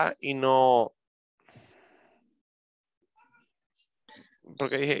dije a y no?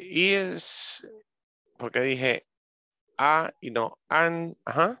 Porque dije is, porque dije a y no an,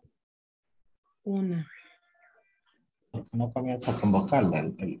 ajá. Una. No comienza con vocal.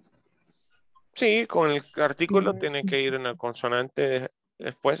 Sí, con el artículo tiene que ir una consonante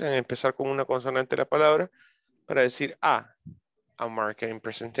después, en empezar con una consonante la palabra para decir a marketing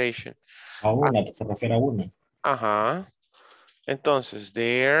presentation. A una, que se refiere a una. Ajá. Entonces,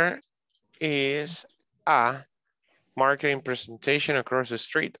 there is a marketing presentation across the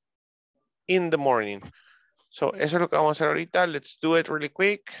street in the morning. So, eso es lo que vamos a hacer ahorita. Let's do it really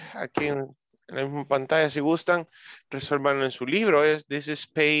quick. Aquí en la misma pantalla, si gustan, resuélvanlo en su libro. This is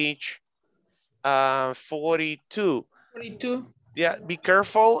page 42. 42. Yeah, be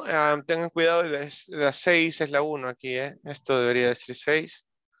careful. Tengan cuidado. La 6 es la 1 aquí. Esto debería decir 6.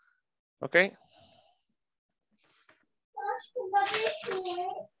 Ok.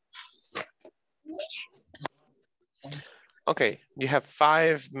 Ok, you have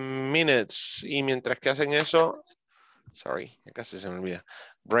 5 minutes. Y mientras que hacen eso, sorry, acá se me olvida.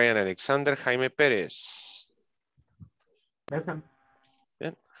 Brian Alexander Jaime Pérez. Present.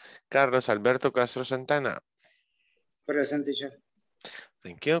 Bien. Carlos Alberto Castro Santana. Present, teacher.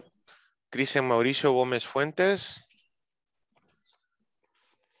 Thank you. Cristian Mauricio Gómez Fuentes.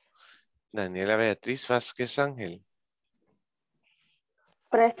 Daniela Beatriz Vázquez Ángel.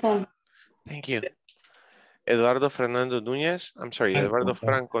 Present. Thank you. Eduardo Fernando Núñez. I'm sorry, Eduardo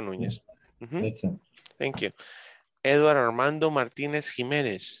Franco Núñez. Present. Thank you. Eduardo Armando Martínez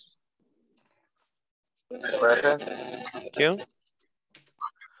Jiménez. Present. Thank you.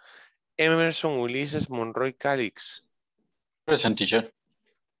 Emerson Ulises Monroy Calix. Present, teacher.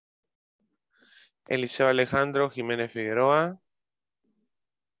 Eliseo Alejandro Jiménez Figueroa.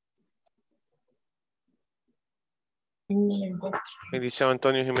 Eliseo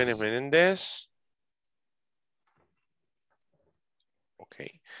Antonio Jiménez Menéndez. Ok.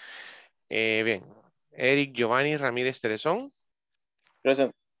 Bien. Eric Giovanni Ramírez Terezón.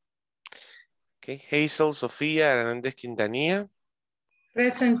 Present. Okay. Hazel Sofía Hernández Quintanilla.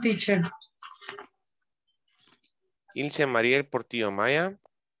 Present, teacher. Ilse Mariel Portillo Maya.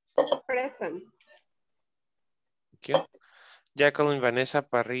 Present. Thank you. Jacqueline Vanessa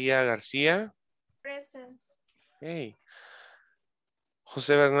Parrilla García. Present. Okay.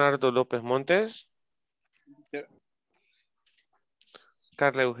 José Bernardo López Montes.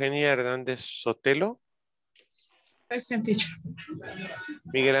 Carla Eugenia Hernández Sotelo. Present, teacher.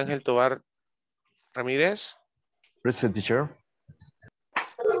 Miguel Ángel Tobar Ramírez. Present, teacher.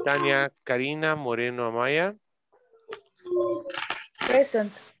 Tania Karina Moreno Amaya.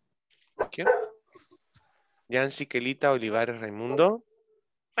 Present. Thank you. Yancy Kelita Olivares Raimundo.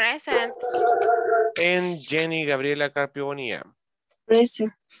 Present. And Jenny Gabriela Carpio Bonilla.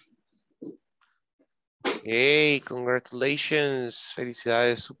 Present. Hey, congratulations.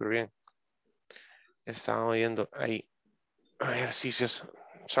 Felicidades, súper bien. Estaba oyendo ahí ejercicios.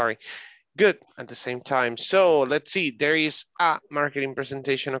 Sorry. Good at the same time. So let's see. There is a marketing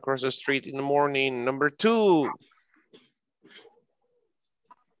presentation across the street in the morning. Number 2.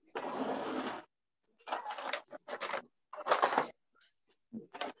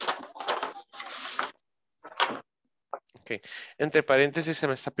 Ok. Entre paréntesis se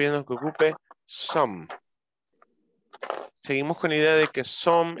me está pidiendo que ocupe some. Seguimos con la idea de que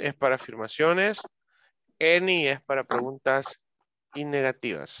some es para afirmaciones. Any es para preguntas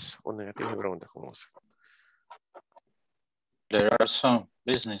negativas o negativas y preguntas como usa. There are some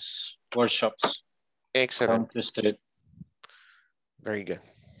business workshops. Excellent. On the street. Very good.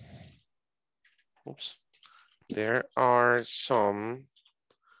 Oops. There are some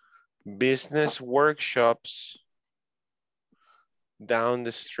business workshops down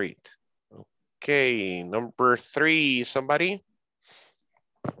the street. Okay, number 3, somebody?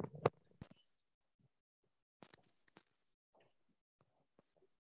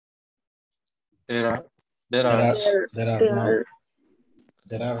 There are no.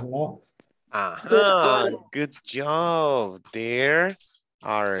 Good job. There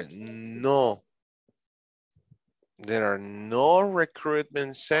are no. There are no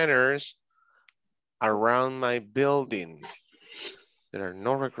recruitment centers around my building. There are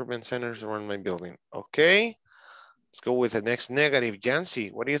no recruitment centers around my building. Okay. Let's go with the next negative.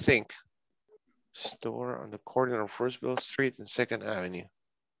 Jancy, what do you think? Store on the corner of Roosevelt Street and 2nd Avenue.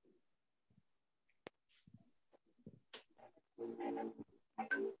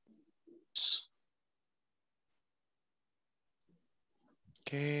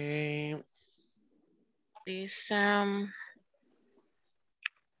 Okay. This,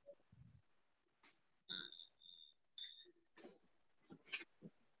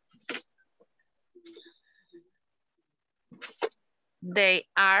 they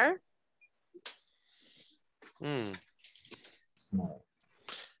are.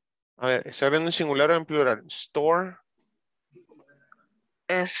 A ver, ¿está hablando en singular o en plural? Store.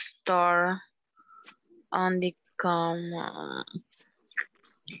 Store. On the comma.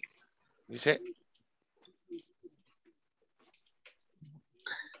 Dice.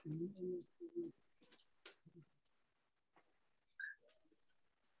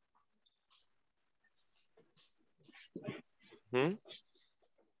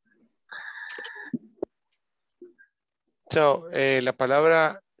 So, la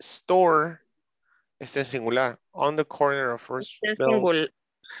palabra store está en singular. On the corner of first building.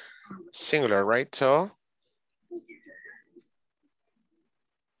 Singular, right? So.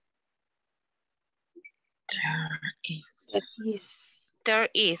 There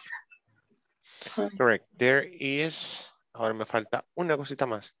is. Correct. There is. Ahora me falta una cosita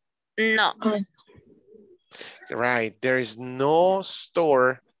más. No. Right. There is no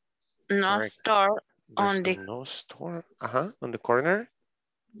store. No Correct. store There's on the no store. On the corner.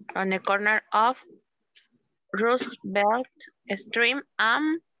 On the corner of Roosevelt Street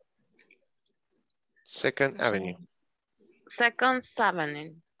and Second Avenue. Second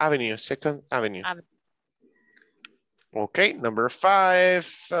Avenue. Second Avenue. Okay, number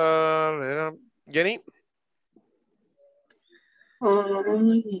 5. Jenny.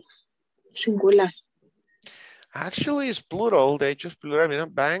 Singular. Actually, it's plural. De hecho, es plural. Mira,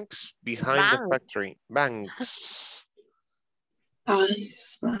 banks behind the factory. Banks.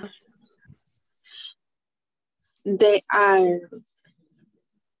 They are.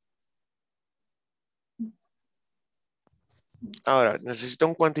 Ahora, necesito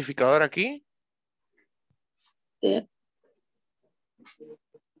un cuantificador aquí.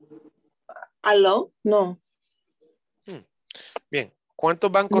 ¿Aló? No. Bien.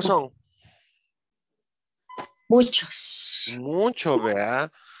 ¿Cuántos bancos son? Muchos. Muchos,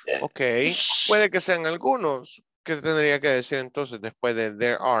 ¿verdad? Ok. Puede que sean algunos. ¿Qué tendría que decir entonces después de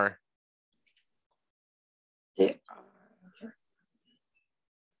there are?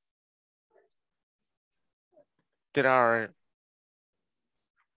 There are.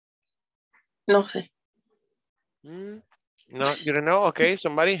 No sé. No, you don't know? Okay,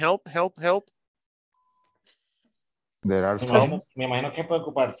 somebody help. There are some. Me imagino que puede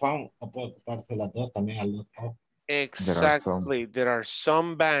ocupar some o puede ocuparse las dos también al lot of. Exactly. There are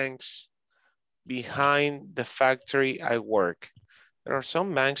some banks behind the factory I work. There are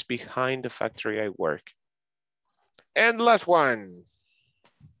some banks behind the factory I work. And last one.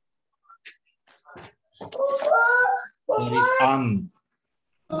 There is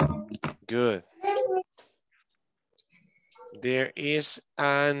Good. There is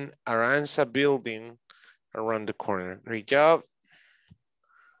an Aranza building around the corner. Great job.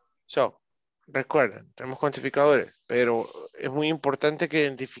 So, recuerden, tenemos cuantificadores, pero es muy importante que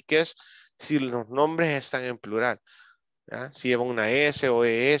identifiques si los nombres están en plural. ¿Ya? Si llevan una S o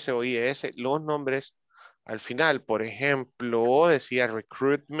ES o IS, los nombres al final. Por ejemplo, decía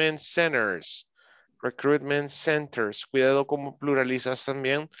recruitment centers. Recruitment centers. Cuidado cómo pluralizas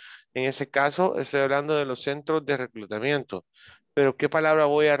también. En ese caso, estoy hablando de los centros de reclutamiento. Pero, ¿qué palabra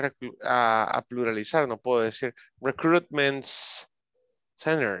voy a pluralizar? No puedo decir recruitment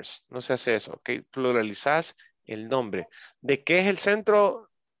centers. No se hace eso, ¿ok? Pluralizas el nombre. ¿De qué es el centro?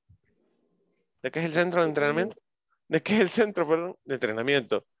 ¿De qué es el centro de entrenamiento? ¿De qué es el centro, perdón? De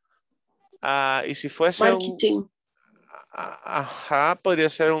entrenamiento. Y si fuese marketing. Podría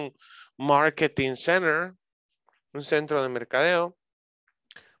ser un marketing center, un centro de mercadeo.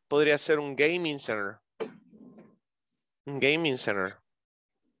 Podría ser un gaming center. Un gaming center.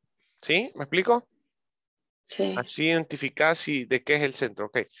 ¿Sí? ¿Me explico? Sí. Así identificas de qué es el centro.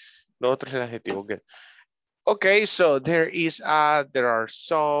 Ok. Lo otro es el adjetivo. Okay. Okay, so there are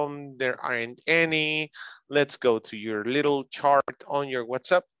some, there aren't any. Let's go to your little chart on your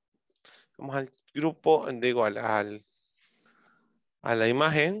WhatsApp. Vamos al grupo, digo, a la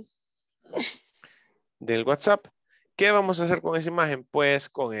imagen del WhatsApp. ¿Qué vamos a hacer con esa imagen? Pues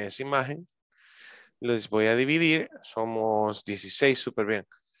con esa imagen los voy a dividir. Somos 16, súper bien.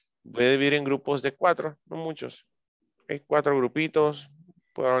 Voy a dividir en grupos de 4, no muchos. Hay 4 grupitos.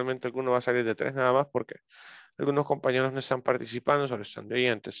 Probablemente alguno va a salir de 3 nada más porque algunos compañeros no están participando, solo están de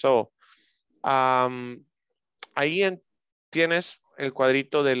oyentes. So, ahí tienes el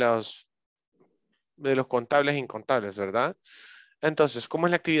cuadrito de los contables e incontables, ¿verdad? Entonces, ¿cómo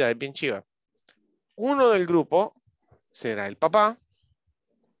es la actividad? Es bien chiva. Uno del grupo será el papá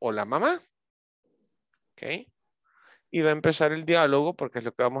o la mamá. ¿Ok? Y va a empezar el diálogo, porque es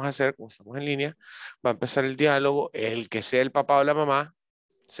lo que vamos a hacer, como estamos en línea, va a empezar el diálogo, el que sea el papá o la mamá,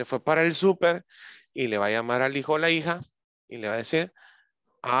 se fue para el súper y le va a llamar al hijo o la hija y le va a decir,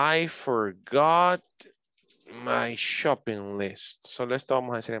 I forgot my shopping list. Solo esto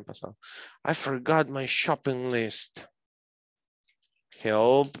vamos a decir en pasado. I forgot my shopping list.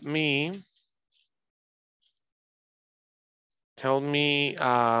 Help me Tell me,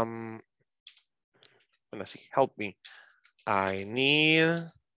 bueno, sí, help me. I need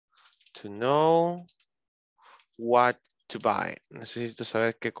to know what to buy. Necesito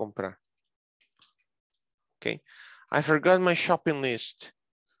saber qué comprar. Okay. I forgot my shopping list.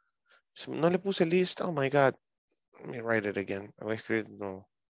 No le puse list. Oh my God. Let me write it again. Voy a escribir, no.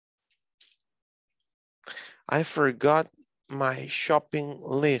 I forgot my shopping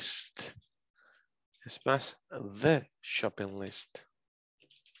list. Es más, the shopping list.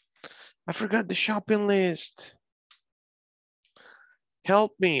 I forgot the shopping list.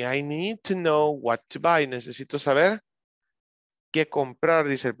 Help me. I need to know what to buy. Necesito saber qué comprar,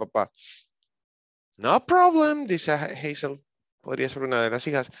 dice el papá. No problem, dice Hazel. Podría ser una de las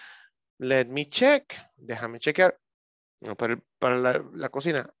hijas. Let me check. Déjame chequear. No, para la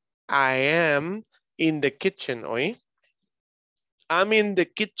cocina. I am in the kitchen, ¿oí? I'm in the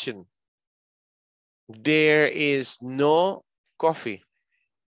kitchen. There is no coffee.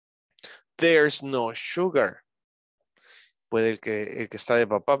 There's no sugar. Puede el que está de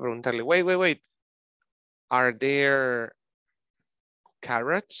papá preguntarle, wait. Are there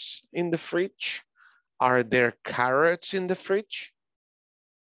carrots in the fridge? Are there carrots in the fridge?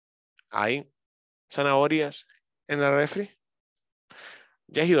 ¿Hay zanahorias en la refri?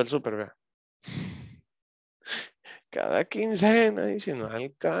 Ya he ido al súper, vea. Cada quincena dice, no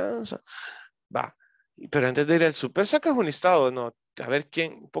alcanza. Va. Pero antes de ir al súper, sacas un listado, ¿no? A ver,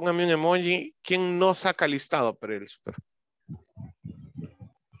 póngame un emoji. ¿Quién no saca listado para ir al súper?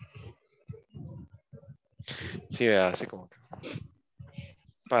 Sí, vea, así como que.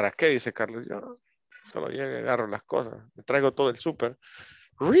 ¿Para qué? Dice Carlos. Yo solo llego y agarro las cosas. Me traigo todo el súper.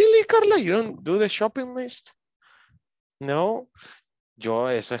 Really, Carla? You don't do the shopping list? No. Yo,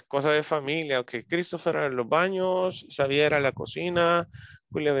 eso es cosa de familia. Ok, Christopher a los baños, Xavier a la cocina,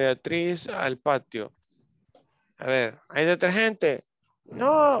 Julia Beatriz al patio. A ver, ¿hay detergente?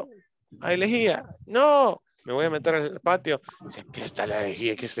 No. ¿Hay lejía? No. Me voy a meter al patio. Dice, ¿qué está la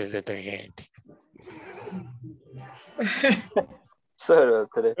lejía? ¿Qué es el detergente? Solo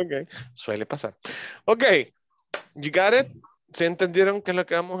tres. Ok, suele pasar. Ok, you got it. ¿Se entendieron qué es lo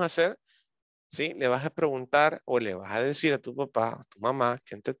que vamos a hacer? ¿Sí? Le vas a preguntar o le vas a decir a tu papá, a tu mamá,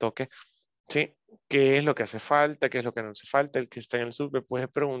 quien te toque, ¿sí? ¿Qué es lo que hace falta? ¿Qué es lo que no hace falta? El que está en el súper puede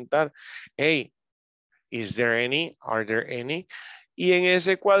preguntar, hey, is there any? Are there any? Y en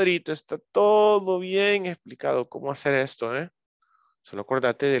ese cuadrito está todo bien explicado cómo hacer esto, ¿eh? Solo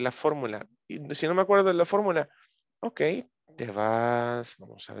acuérdate de la fórmula. Y si no me acuerdo de la fórmula, ok, te vas,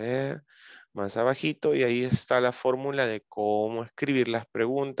 vamos a ver, más abajito y ahí está la fórmula de cómo escribir las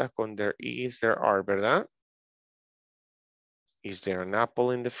preguntas con there is, there are, ¿verdad? Is there an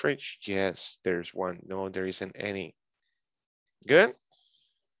apple in the fridge? Yes, there's one. No, there isn't any. Good?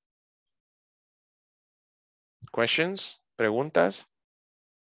 Questions? ¿Preguntas?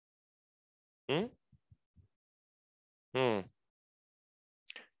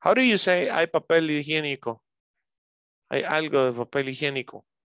 How do you say hay papel higiénico? Hay algo de papel higiénico.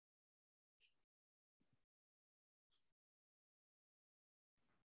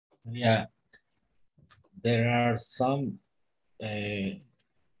 Yeah, there are some, no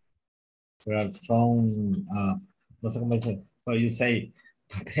sé cómo dice, how you say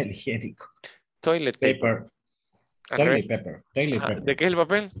papel higiénico. Toilet paper. Toilet paper. ¿De qué es el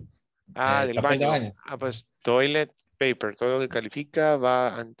papel? Del papel de baño. baño. Pues toilet paper. Todo lo que califica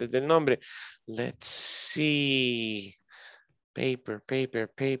va antes del nombre. Let's see. Paper.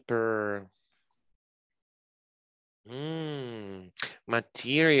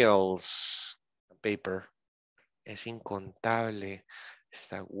 Materials. Paper. Es incontable.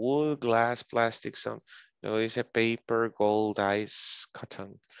 Está wood, glass, plastic, some. Luego dice paper, gold, ice,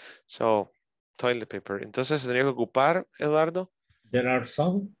 cotton. So, toilet paper. Entonces tendría que ocupar, Eduardo. There are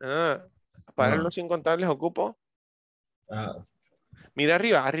some. Para los incontables ocupo. Mira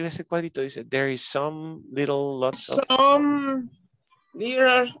arriba ese cuadrito dice, there is some little lots of. Some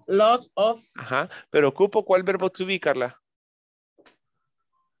little lots of. Ajá, pero ocupo ¿cuál verbo to be, Carla?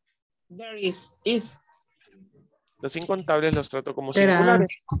 There is. Los incontables los trato como singulares.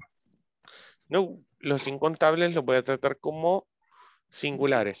 No, los incontables los voy a tratar como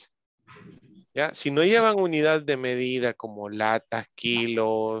singulares. ¿Ya? Si no llevan unidad de medida como latas,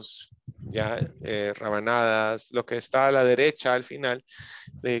 kilos, ya, rabanadas, lo que está a la derecha al final,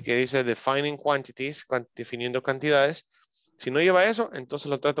 que dice defining quantities, definiendo cantidades. Si no lleva eso, entonces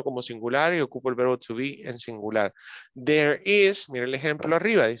lo trato como singular y ocupo el verbo to be en singular. There is, mira el ejemplo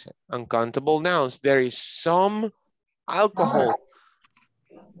arriba, dice uncountable nouns. There is some alcohol.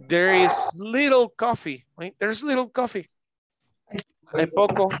 There is little coffee. Right? There's little coffee. Hay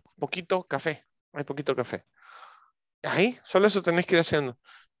poquito café. Hay poquito café. Ahí, solo eso tenés que ir haciendo.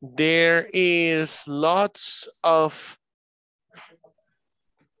 There is lots of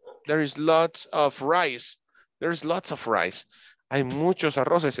rice. There's lots of rice. Hay muchos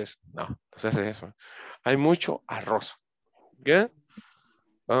arroces. No, no se hace eso. Hay mucho arroz. Good.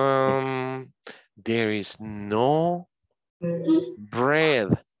 There is no bread.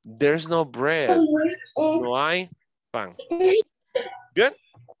 There's no bread. No hay pan. Good.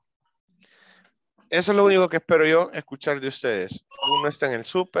 Eso es lo único que espero yo escuchar de ustedes. Uno está en el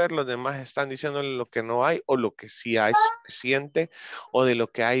súper, los demás están diciéndole lo que no hay o lo que sí hay suficiente o de lo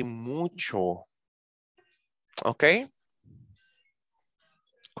que hay mucho. ¿Ok?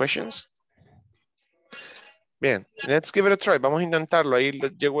 Questions? Bien, let's give it a try. Vamos a intentarlo. Ahí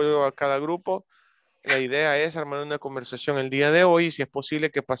llego yo a cada grupo. La idea es armar una conversación el día de hoy. Si es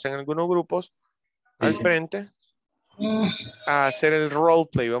posible que pasen algunos grupos al frente a hacer el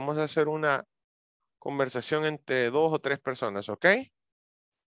roleplay. Vamos a hacer una conversación entre 2 o 3 personas, ¿ok?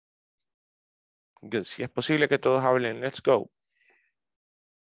 Good. Si es posible que todos hablen, let's go.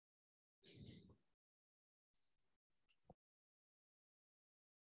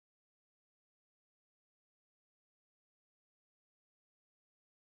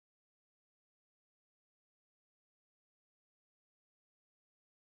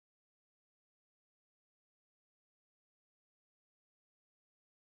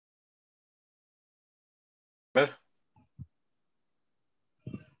 Ver.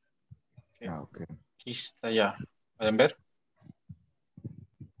 Ok. Aquí está ya. ¿Pueden ver?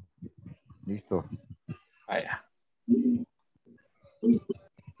 Listo. Vaya.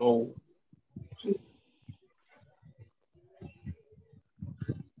 Go.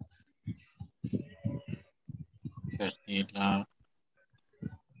 Aquí está.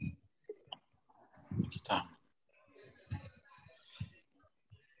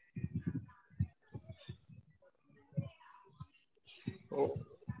 Oh.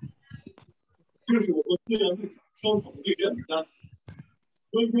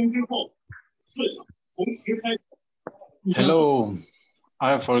 Hello,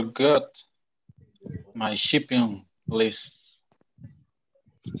 I forgot my shipping. Please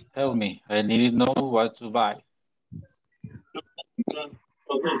help me. I need to know what to buy.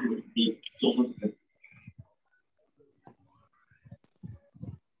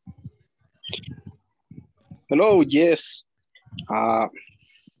 Hello, yes.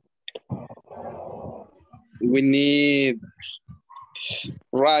 We need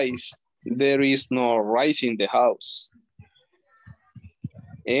rice. There is no rice in the house.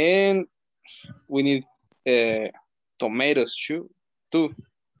 And we need tomatoes too.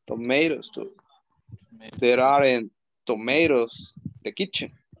 Tomatoes too. There aren't tomatoes in the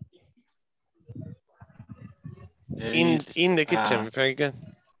kitchen. In the kitchen, very good.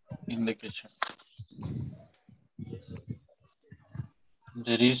 In the kitchen.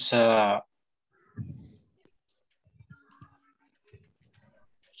 There is a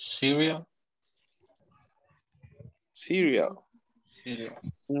cereal. Cereal.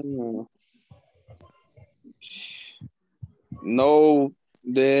 No,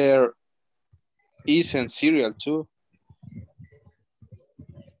 there isn't cereal too.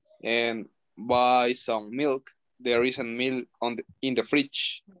 And buy some milk. There isn't milk in the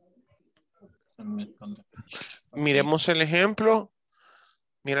fridge. Miremos el ejemplo.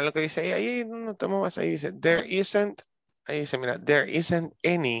 Mira lo que dice ahí. Ahí no te muevas. Ahí dice, there isn't. Ahí dice, mira, there isn't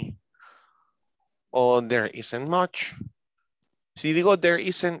any. O there isn't much. Si digo there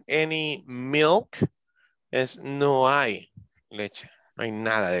isn't any milk, es no hay leche. No hay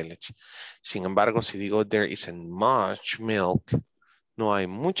nada de leche. Sin embargo, si digo there isn't much milk, no hay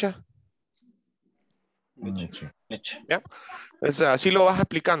mucha Leche. ¿Ya? Entonces, así lo vas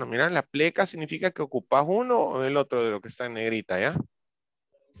aplicando. Mira, la pleca significa que ocupas uno o el otro de lo que está en negrita, ¿ya?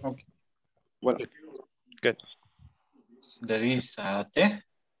 Okay. Bueno. Good. There is a tea.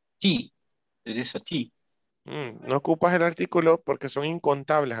 There is a tea. No ocupas el artículo porque son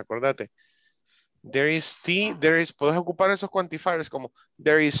incontables, acordate. There is tea, puedes ocupar esos quantifiers como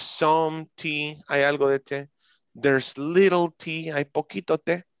there is some tea, hay algo de té. There's little tea, hay poquito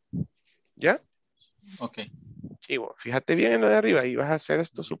té. ¿Ya? Ok. Sí, bueno, fíjate bien en lo de arriba y vas a hacer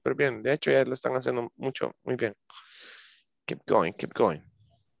esto súper bien. De hecho, ya lo están haciendo muy bien. Keep going, keep going.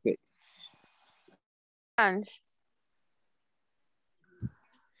 Okay.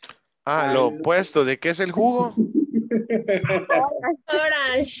 Lo opuesto, ¿de qué es el jugo?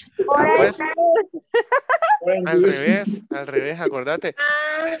 Orange. Pues, al revés, acordate.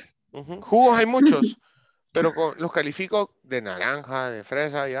 Jugos hay muchos, pero los califico de naranja, de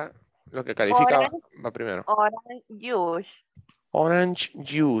fresa, ya. Lo que califica va primero. Orange juice. Orange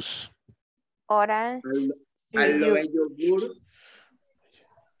juice. Orange Aloe yogur.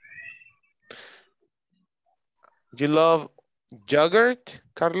 You love yogurt,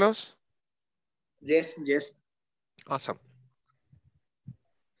 Carlos? Yes, yes. Awesome.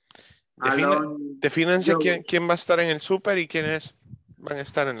 Defínense quién va a estar en el súper y quiénes van a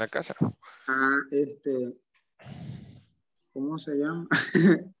estar en la casa. ¿Cómo se llama?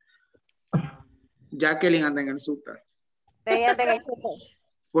 Jacqueline anda en el súper. Ella anda en el súper.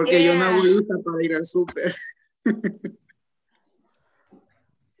 Porque yo no hago lista para ir al súper.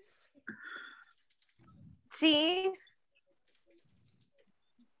 She's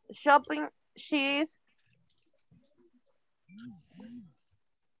shopping. She's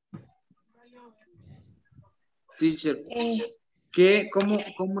Teacher, ¿cómo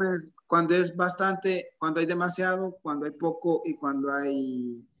es? Cuando es bastante, cuando hay demasiado, cuando hay poco y cuando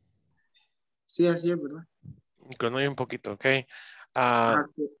hay... Sí, así es, ¿verdad? Cuando hay un poquito, ok.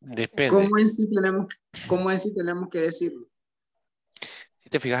 Depende. ¿Cómo es si tenemos que decirlo? Si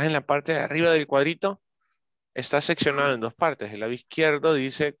te fijas en la parte de arriba del cuadrito, está seccionado en dos partes. El lado izquierdo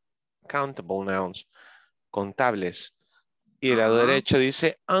dice countable nouns, contables. Y el lado derecho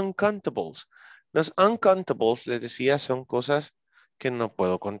dice uncountables. Los uncountables, les decía, son cosas que no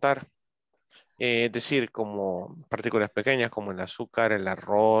puedo contar. Es decir, como partículas pequeñas como el azúcar, el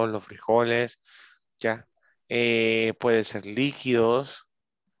arroz, los frijoles, ya. Puede ser líquidos,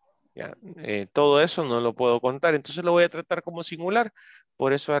 ya. Todo eso no lo puedo contar, entonces lo voy a tratar como singular.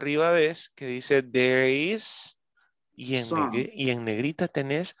 Por eso arriba ves que dice there is y en negrita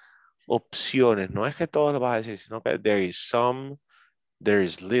tenés opciones. No es que todo lo vas a decir, sino que there is some, there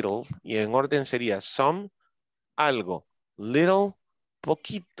is little, y en orden sería some, algo, little,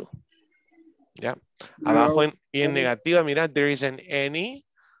 poquito. ¿Ya? Abajo y en negativa, mira, there isn't any,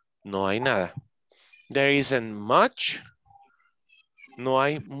 no hay nada. There isn't much, no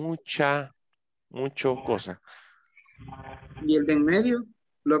hay mucho cosa. ¿Y el de en medio?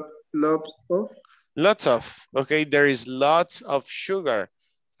 Lots of. Lots of, ok, there is lots of sugar.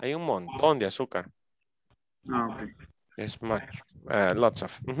 Hay un montón de azúcar. Ok. Es much, lots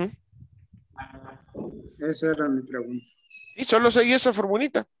of. Esa era mi pregunta. Y solo seguí esa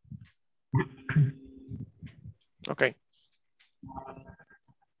formulita. Ok.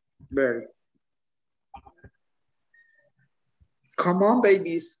 Very. Come on,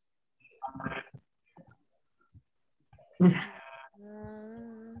 babies.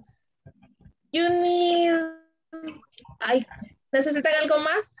 You need... Ay, ¿necesitan algo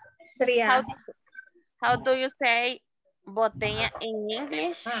más? Sería... How do you say botella in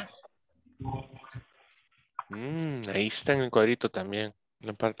English? Ahí está en el cuadrito también, en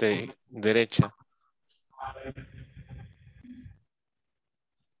la parte derecha.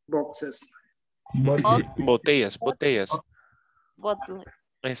 Boxes. Botellas. Bottle.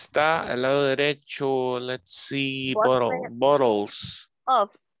 Está al lado derecho, let's see, bottles.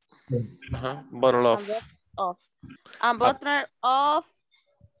 Of. Bottle of. A bottle of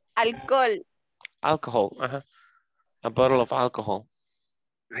alcohol. Alcohol, a bottle of alcohol.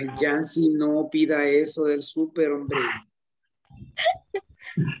 Ay, Yancy, no pida eso del súper, hombre.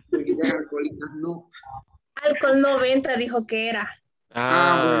 Bebidas alcohólicas, no. Alcohol 90 dijo que era.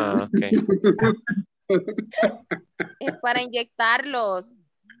 Bueno. Ok. Es para inyectarlos.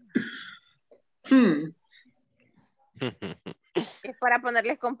 Es para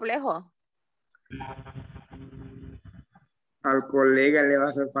ponerles complejo. Al colega le va a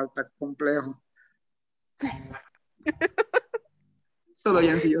hacer falta complejo. Solo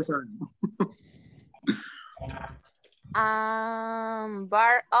Yancy y yo sabemos.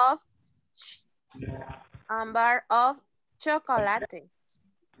 Bar of chocolate.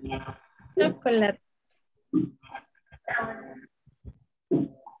 Chocolate.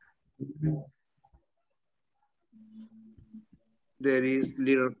 There is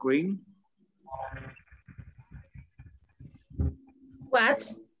little cream. What?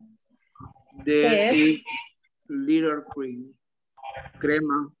 There is little cream.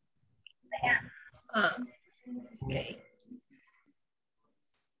 Crema. Okay.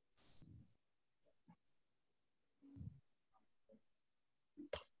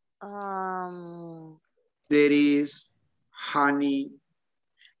 There is honey.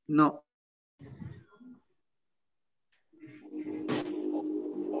 No.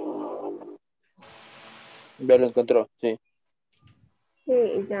 Ya lo encontró, sí.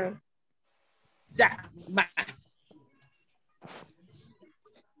 Sí, ya. Ya, va.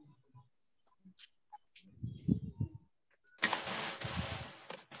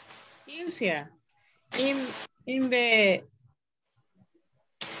 Ciencia. In the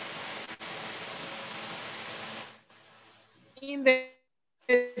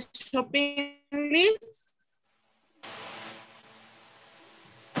shopping list,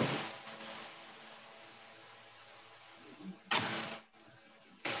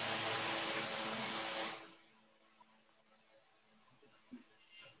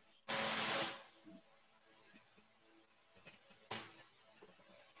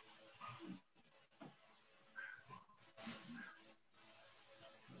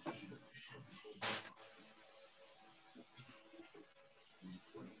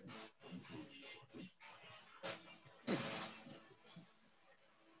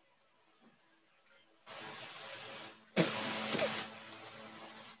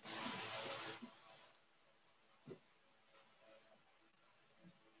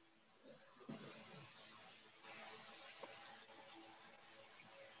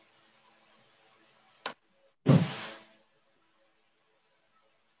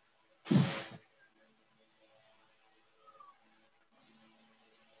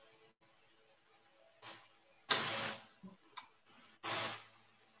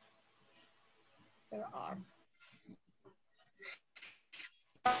 There are.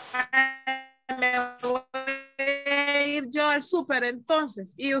 Me voy a ir yo al súper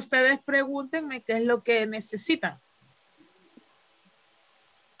entonces y ustedes pregúntenme qué es lo que necesitan.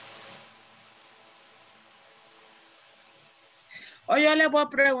 O yo les voy a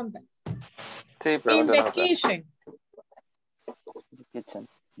preguntar. Sí, In the pregúntanos. kitchen, Kitchen.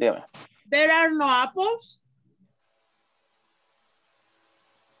 Dígame. there are no apples.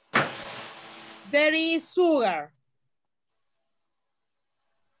 There is sugar.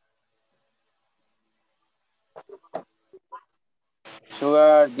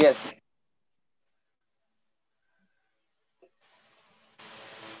 Sugar, yes.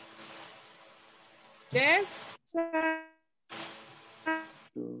 Yes.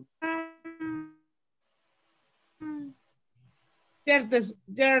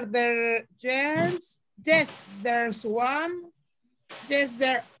 Yes, there's one. Yes,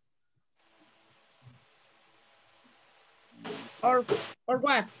 there. Or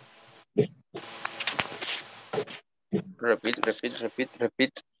what?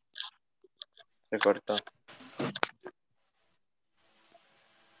 Repeat. Se cortó.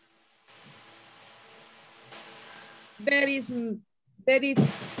 There is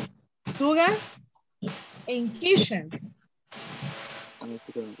sugar in kitchen.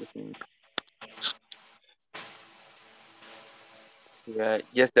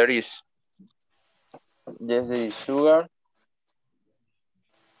 Yes, there is. Yes, there is sugar.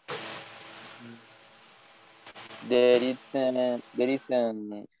 There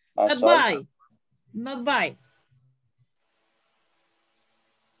isn't Not salt. buy. Not buy.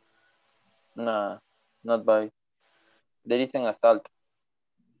 No, not by. There isn't a salt.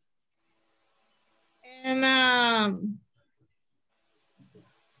 And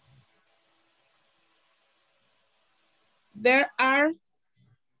there are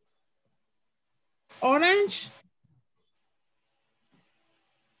orange.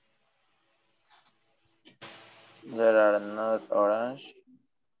 There are not orange.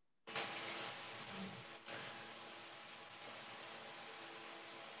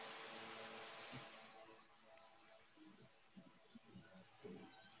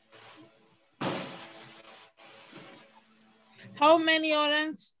 How many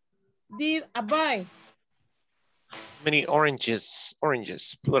oranges did I buy? Many oranges,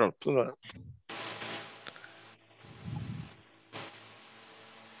 plural.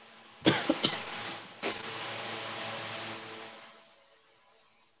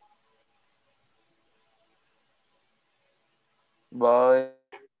 By.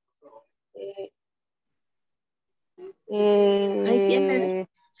 Ahí viene.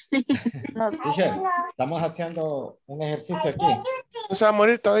 Teacher, estamos haciendo un ejercicio aquí. No se va a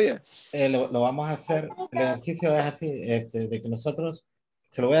morir todavía. Lo vamos a hacer, el ejercicio es así, de que nosotros,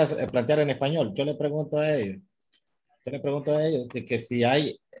 se lo voy a plantear en español. Yo le pregunto a ellos de que si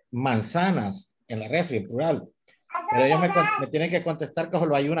hay manzanas en la refri, plural. Pero ellos me tienen que contestar que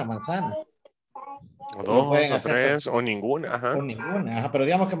solo hay una manzana. O Lo pueden dos, o hacer tres, o ninguna. Ajá. o ninguna. Ajá, pero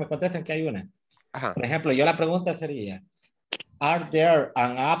digamos que me contesten que hay una. Ajá. Por ejemplo, yo la pregunta sería, ¿Are there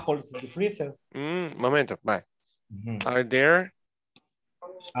an apples in the freezer? Momento, bye. Are there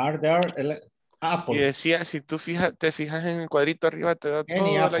apples? Y decía, si tú te fijas en el cuadrito arriba, te da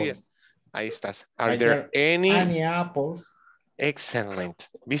Any toda la guía. apples? Ahí estás. Are there any apples? Excellent.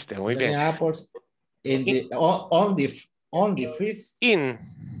 Viste, muy bien. Any apples in the on the freeze? In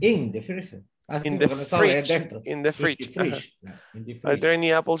the freezer. In the fridge. In the fridge. Are there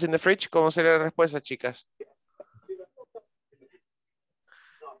any apples in the fridge? ¿Cómo sería la respuesta, chicas?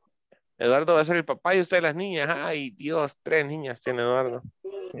 Eduardo va a ser el papá y usted las niñas. Ay, Dios, 3 niñas tiene Eduardo.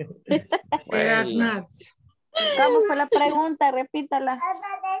 Bueno. ¿Cómo fue la pregunta? Repítala.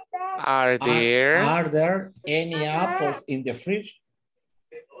 Are there any apples in the fridge?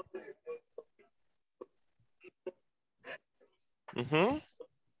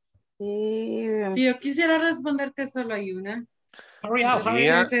 Si yo quisiera responder que solo hay una. Hurry up, hurry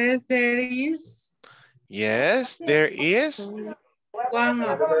up. There is. Yes, there is. One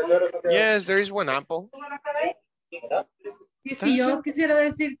apple. Yes, there is one apple. Y si yo quisiera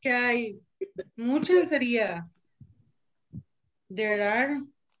decir que hay muchas sería there are.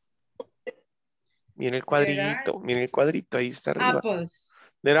 Miren el cuadrito, ahí está arriba. Apples.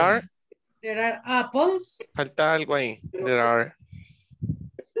 There are apples. Falta algo ahí. There are.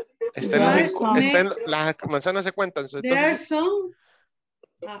 Las manzanas se cuentan. There are some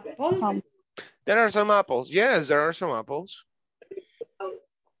apples. There are some apples. Yes, there are some apples.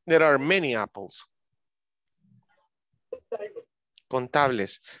 There are many apples.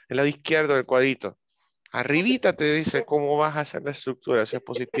 Contables. El lado izquierdo del cuadrito. Arribita te dice cómo vas a hacer la estructura, si es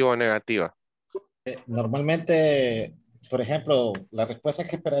positiva o negativa. Normalmente, por ejemplo, la respuesta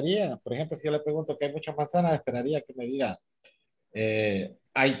que esperaría, por ejemplo, si yo le pregunto que hay muchas manzanas, esperaría que me diga,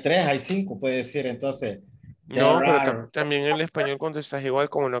 hay 3, hay 5, puede decir, entonces, No, there pero are, también en el español contestas igual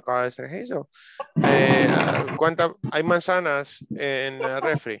como lo acaba de hacer Hazel. ¿Cuántas hay manzanas en la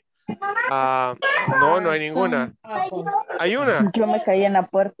refri? No, no hay ninguna. Some apples. Hay una, Yo me caí en la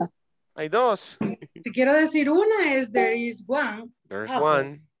puerta. hay dos. Si quiero decir una es there is one There's apple.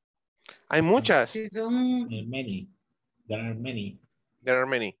 one. Hay muchas. Si son, many, there are many. There are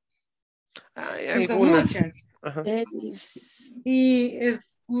many. Hay si son algunas. muchas. Ajá. There is. Y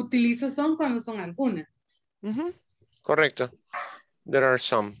utilizo son cuando son algunas. Ujú. Correcto. There are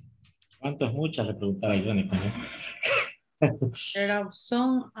some. ¿Cuántos muchas? Le preguntaba yo en español. There are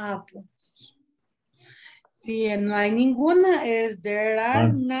some apples. Si no hay ninguna es there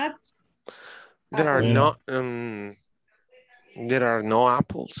are not There are apples. no. There are no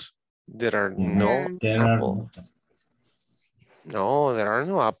apples. There are no There are apples. No, there are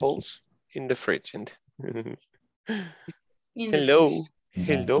no apples in the fridge. In the Hello. fridge.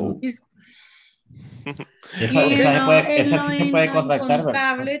 Hello. Esa sí se puede contractar,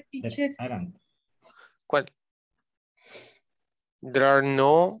 ¿verdad? Incontable, teacher. ¿Cuál? There are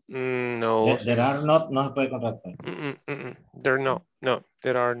no. No. There are not, no se puede contractar. There are no. No.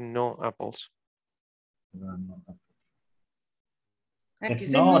 There are no apples. Aquí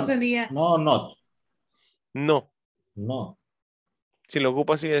No, no sería. no, not. No. No. Si lo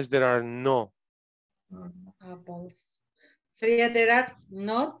ocupo así es there are no. Apples. Sería there are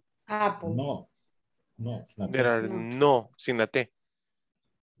not apples. No. No. There are no. Sin la T.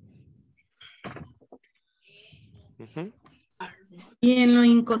 Y en lo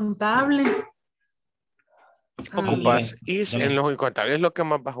incontable. Ocupas is en los incontables es lo que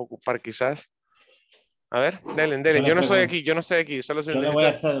más vas a ocupar quizás. A ver, delen. Yo no soy aquí, solo soy yo le voy a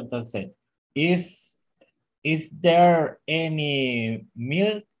hacer entonces. Is there any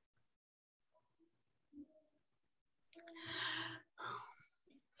milk?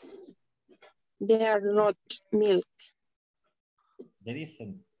 There are not milk. There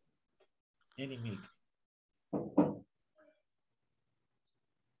isn't any milk.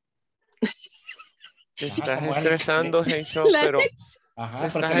 Te estás estresando, Hazel, pero Ajá,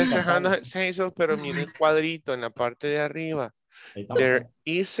 estás estresando, Hazel, pero mira el cuadrito en la parte de arriba. There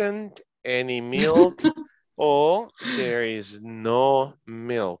isn't any milk o there is no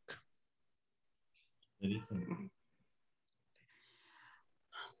milk.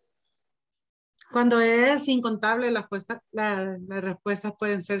 Cuando es incontable, las respuestas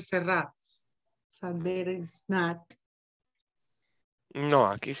pueden ser cerradas. O sea, there is not. No,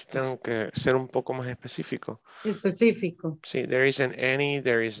 aquí sí tengo que ser un poco más específico. Específico. Sí, there isn't any,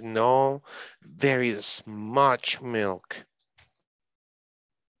 there is no, there is much milk.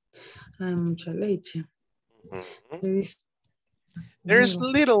 Hay mucha leche. There's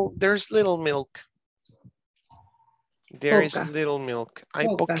little milk. There is Poca. little milk. Hay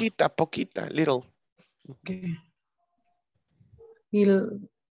Poca. poquita, little. Okay. ¿Y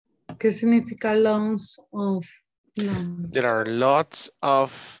qué significa lots of? There are lots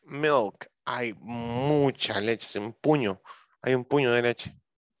of milk. Hay mucha leche, es un puño. Hay un puño de leche.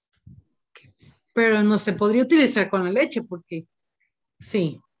 Pero no se podría utilizar con la leche porque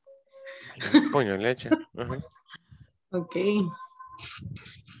sí. Hay un puño de leche. Ok.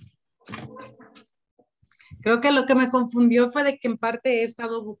 Creo que lo que me confundió fue de que en parte he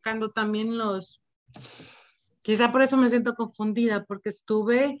estado buscando también quizá por eso me siento confundida, porque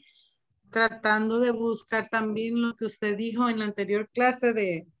estuve tratando de buscar también lo que usted dijo en la anterior clase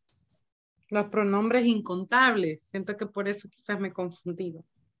de los pronombres incontables. Siento que por eso quizás me he confundido.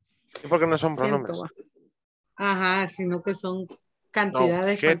 ¿Y por qué no son pronombres? Ajá, sino que son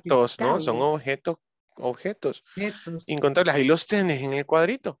cantidades. Objetos, ¿no? Son objetos. Incontables. Ahí los tienes en el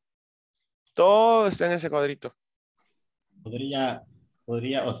cuadrito. Todo está en ese cuadrito. Podría,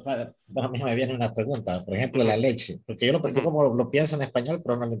 para mí me viene una pregunta, por ejemplo, la leche, porque yo como lo pienso en español,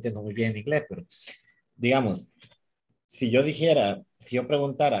 pero no lo entiendo muy bien en inglés, pero digamos, si yo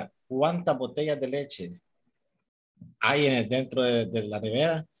preguntara cuántas botellas de leche hay dentro de la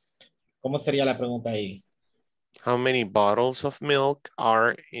nevera, ¿cómo sería la pregunta ahí? How many bottles of milk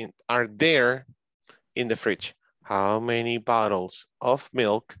are there in the fridge? How many bottles of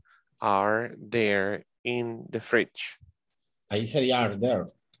milk are there in the fridge? Ahí sería are there.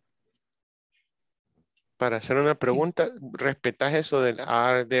 Para hacer una pregunta, respetas eso del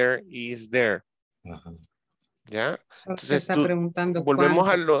are there, is there. Ajá. ¿Ya? Entonces volvemos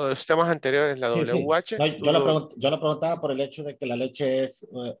a los temas anteriores, la WH. No, yo lo preguntaba por el hecho de que la leche es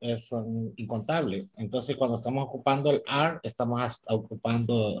incontable. Entonces, cuando estamos ocupando el are, estamos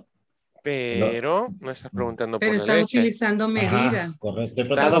ocupando Pero no estás preguntando Pero por la está leche. utilizando medida. Ajá, correcto. Estoy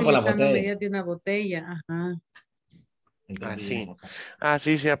Está preguntando por la utilizando botella. medidas de una botella. Ajá. Así.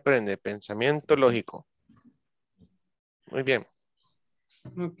 Así se aprende. Pensamiento lógico. Muy bien.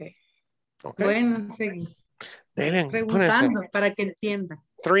 Ok. Ok. Bueno, seguí. Delen, Preguntando para que entienda.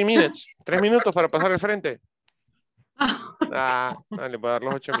 3 minutes. 3 minutos para pasar al frente. No, le voy a dar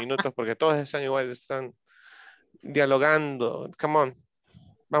los 8 minutos porque todos están igual, están dialogando. Come on.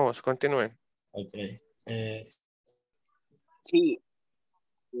 Vamos, continúen. Ok. Sí,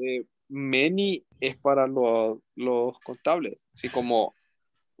 many es para los contables. Así como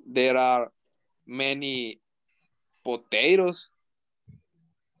there are many potatoes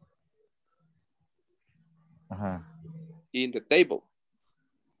Ajá. in the table.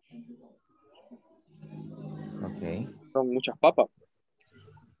 Okay. Son muchas papas.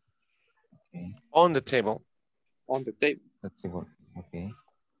 On the table. On the table. The table. Okay.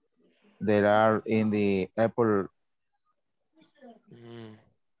 There are in the apple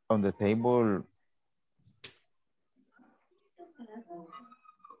on the table.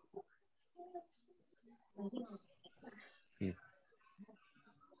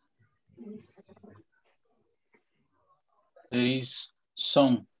 There is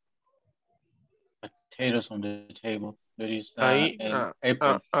some potatoes on the table. There is Ahí an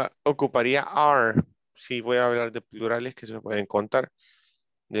apple. ocuparía are. Si voy a hablar de plurales que se pueden contar.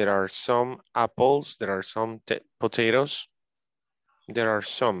 There are some apples. There are some potatoes. There are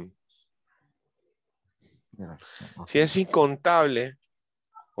some. Yeah. Okay. Si es incontable,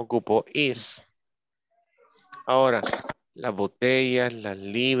 ocupo is. Ahora, las botellas, las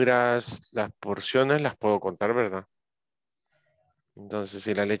libras, las porciones las puedo contar, ¿verdad? Entonces,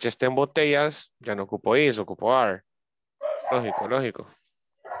 si la leche está en botellas, ya no ocupo is, ocupo are. Lógico, lógico.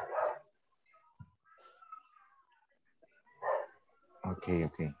 Okay,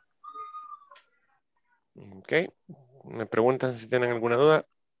 okay. Ok. Me preguntan si tienen alguna duda.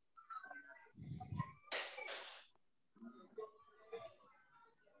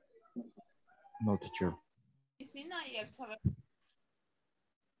 No, teacher.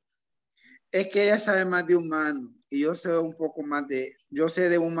 Es que ella sabe más de humano y yo sé un poco más yo sé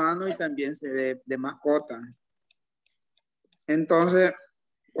de humano y también sé de mascota. Entonces,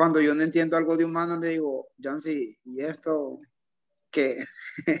 cuando yo no entiendo algo de humano, le digo, Jancy, ¿y esto qué?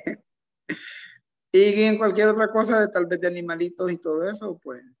 Y en cualquier otra cosa, tal vez de animalitos y todo eso,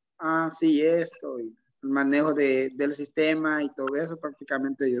 pues, sí, esto, y el manejo del sistema y todo eso,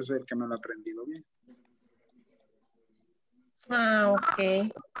 prácticamente yo soy el que me lo ha aprendido bien.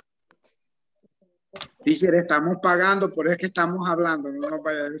 Ok. Teacher, estamos pagando, por eso es que estamos hablando, no nos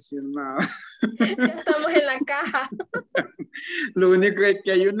vaya a decir nada. Ya estamos en la caja. Lo único es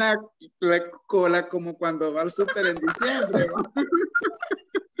que hay una cola como cuando va al súper en diciembre, ¿va?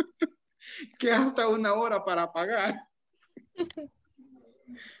 Que hasta 1 hora para pagar.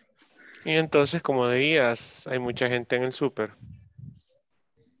 Y entonces, como dirías, hay mucha gente en el súper.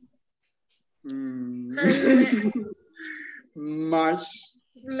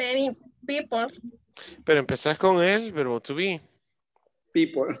 Many people. Pero empezás con el verbo to be.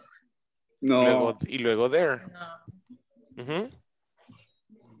 People. No. Y luego there.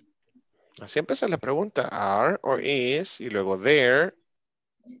 Así empieza la pregunta. Are or is y luego there.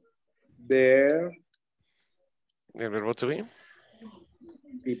 There. El verbo to be.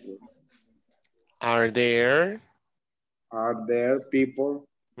 People. Are there. Are there people?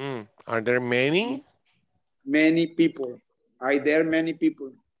 Are there many? Many people. Are there many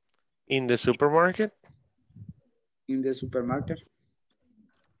people? In the supermarket? In the supermarket?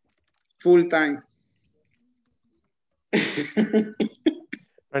 Full time.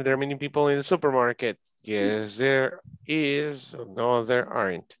 Are there many people in the supermarket? Yes, there is. No, there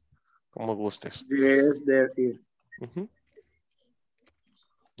aren't. Como gustes. Yes, there is.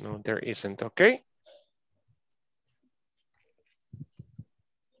 No, there isn't. Okay.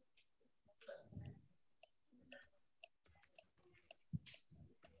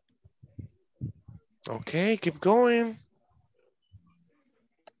 Okay, keep going.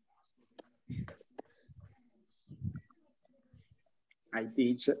 Ay,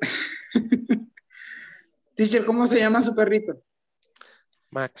 teacher. Teacher, ¿cómo se llama su perrito?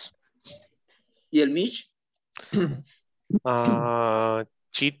 Max. ¿Y el Mitch?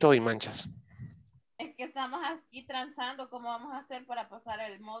 Chito y Manchas. Es que estamos aquí transando, ¿cómo vamos a hacer para pasar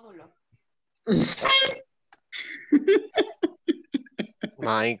el módulo?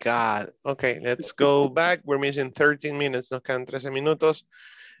 My God. Okay, let's go back. We're missing 13 minutes. Nos quedan 13 minutos.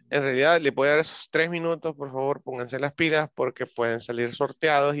 En realidad, le voy a dar esos 3 minutos. Por favor, pónganse las pilas porque pueden salir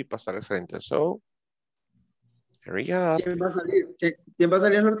sorteados y pasar al frente. So, hurry up. ¿Quién va a salir? ¿Quién va a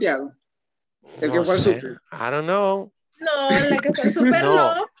salir sorteado? El que No fue al sé. súper. I don't know. No, la que fue súper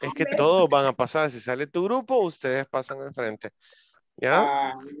No, no. es que todos van a pasar. Si sale tu grupo, ustedes pasan al frente. ¿Ya?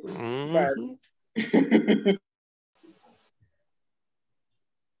 Ah, Ujú.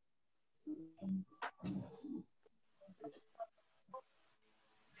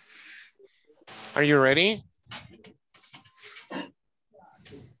 Are you ready?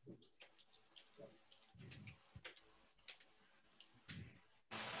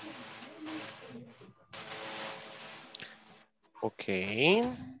 Okay,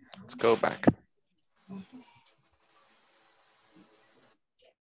 let's go back.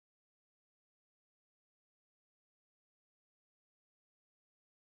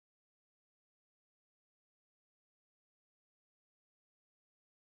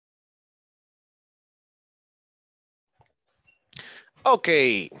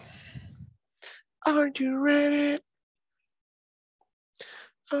 Okay. Are you ready?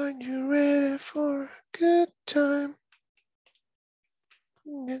 Are you ready for a good time?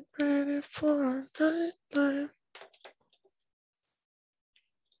 Get ready for a night time.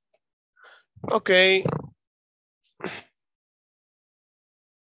 Okay.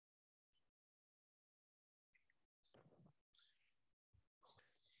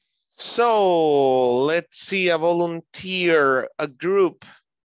 So let's see a volunteer, a group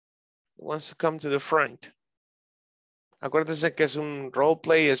who wants to come to the front. Acuérdense que es un role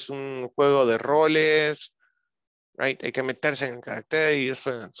play, es un juego de roles, right? Hay que meterse en el carácter y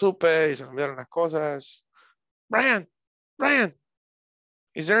estoy en el súper y se cambiaron las cosas. Brian,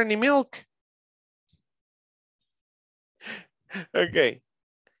 is there any milk? Ok.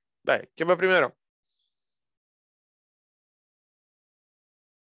 Vale, ¿quién va primero?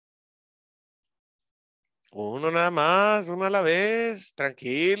 Uno nada más, uno a la vez,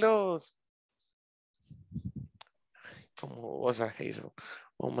 tranquilos. Como vos a Hazel.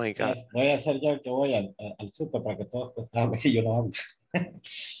 Oh my God. Voy a ser yo el que voy al súper para que todos hablen y yo no hablo.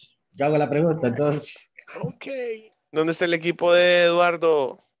 Yo hago la pregunta, entonces. Ok. ¿Dónde está el equipo de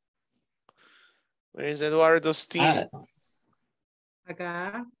Eduardo? Where is Eduardo's team?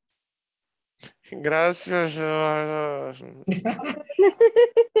 Acá. Gracias, Eduardo.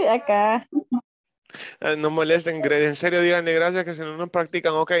 Acá. No molesten, en serio, díganle gracias que si no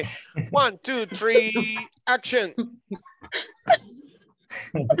practican. Ok. 1, 2, 3, action.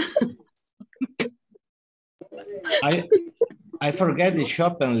 I forget the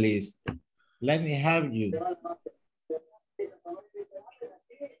shopping list. Let me help you.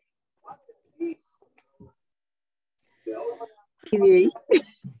 Y de ahí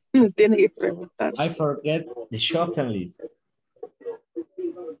no tiene que preguntar. I forget the shopping list.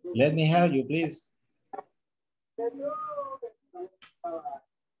 Let me help you, please.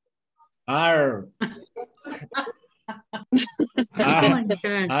 Are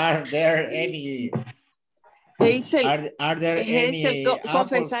there any? Hazel, Are there any apples?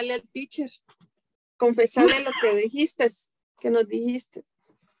 confesarle al teacher. Confesarle lo que dijiste, que nos dijiste.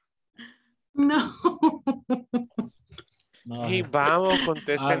 No. No, Y vamos,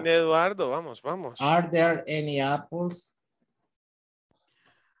 contesten Eduardo, vamos. Are there any apples?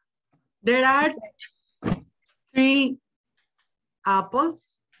 There are 3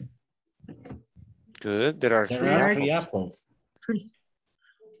 apples. Good, there are 3 apples. 3.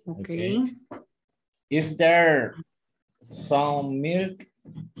 Okay. Is there some milk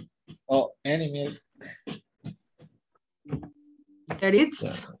or any milk? There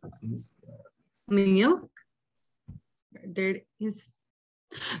is milk. There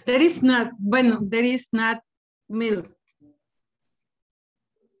is not, bueno, there is not milk.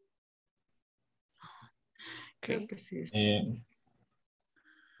 Okay. Creo que sí es.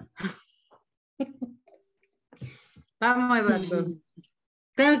 Vamos, Eduardo.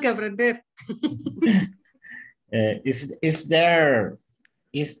 Tengo que aprender. Is there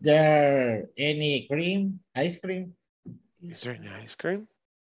any ice cream? Is there any ice cream?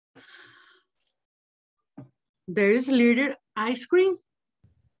 There is little ice cream.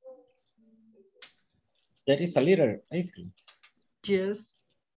 There is a little ice cream. Yes.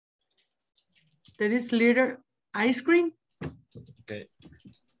 There is little ice cream. Okay.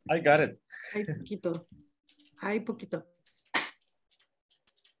 I got it. Hay poquito. Hay poquito.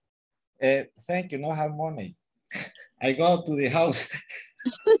 Thank you, no have money. I go to the house.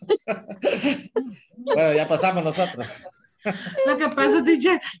 Bueno, ya pasamos nosotros. Lo que pasa,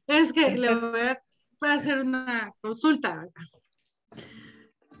 teacher, es que le voy a hacer una consulta.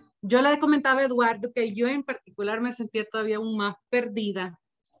 Yo le comentaba a Eduardo que yo en particular me sentía todavía aún más perdida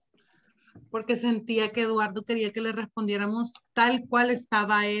porque sentía que Eduardo quería que le respondiéramos tal cual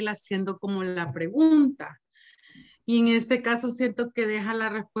estaba él haciendo como la pregunta. Y en este caso siento que deja la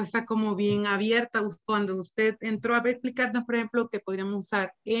respuesta como bien abierta. Cuando usted entró a explicarnos, por ejemplo, que podríamos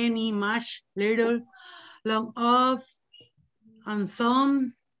usar any, much, little, long of, and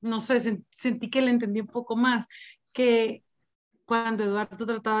some. No sé, sentí que le entendí un poco más. Que cuando Eduardo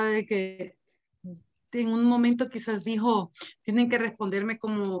trataba de que en un momento quizás dijo, tienen que responderme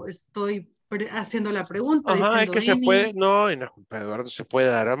como estoy haciendo la pregunta, Ajá, es diciendo que se any. puede, no, y no es culpa de Eduardo, se puede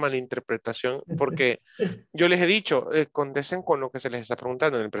dar a malinterpretación porque yo les he dicho, contesten con lo que se les está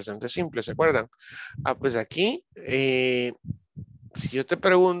preguntando en el presente simple, ¿se acuerdan? Ah, pues aquí, si yo te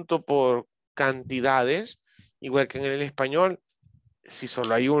pregunto por cantidades, igual que en el español, si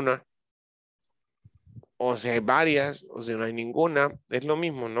solo hay una, o si hay varias, o si no hay ninguna, es lo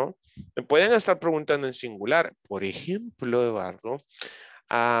mismo, ¿no? Me pueden estar preguntando en singular, por ejemplo, Eduardo,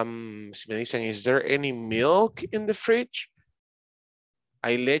 si me dicen, ¿is there any milk in the fridge?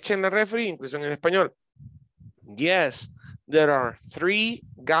 ¿Hay leche en la refri? Incluso en el español. Yes, there are 3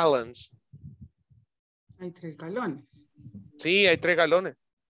 gallons. Hay 3 galones. Sí, hay 3 galones.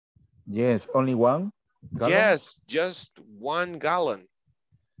 Yes, only one gallon? Yes, just 1 gallon.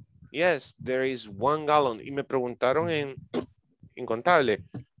 Yes, there is 1 gallon. Y me preguntaron en contable.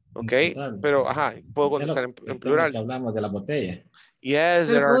 Ok, pero ajá, puedo contestar en El tema plural. que hablamos de la botella. Yes,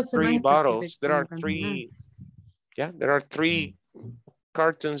 Pero there puedo are ser más 3 bottles. específico There en are cantidad. 3, yeah, there are 3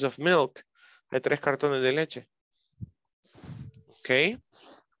 cartons of milk. Hay 3 cartones de leche. Okay.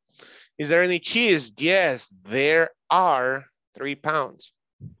 Is there any cheese? Yes, there are 3 pounds.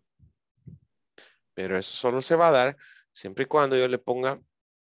 Pero eso solo se va a dar siempre y cuando yo le ponga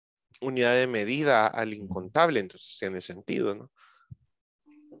unidad de medida al incontable. Entonces tiene sentido, ¿no?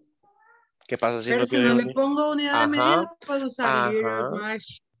 ¿Qué pasa si Pero no si tiene no le unidad? pongo unidad de medida, puedo usar little, Ajá.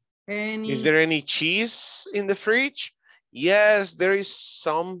 much, any. Is there any cheese in the fridge? Yes, there is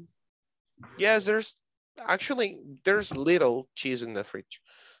some. Yes, there's little cheese in the fridge.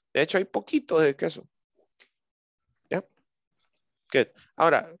 De hecho, hay poquito de queso. ¿Ya? Good.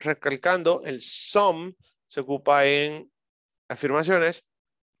 Ahora, recalcando, el some se ocupa en afirmaciones,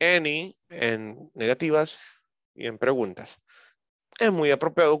 any en negativas y en preguntas. Es muy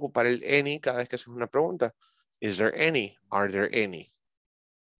apropiado ocupar el any cada vez que haces una pregunta. Is there any? Are there any?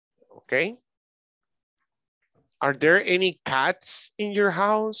 ¿Ok? Are there any cats in your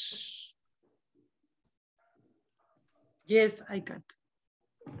house? Yes, I got.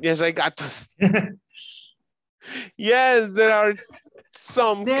 Yes, I got those. Yes, there are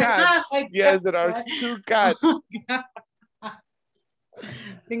some cats. Yes, there are 2 cats.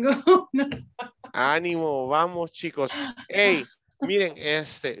 Tengo una. Ánimo, vamos chicos. Hey, miren,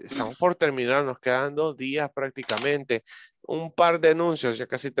 estamos por terminar, nos quedan 2 días prácticamente. Un par de anuncios, ya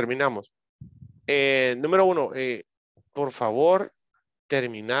casi terminamos. Número 1, por favor,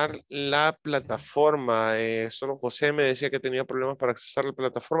 terminar la plataforma. Solo José me decía que tenía problemas para accesar la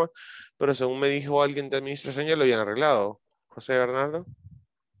plataforma, pero según me dijo alguien de administración ya lo habían arreglado. José Bernardo.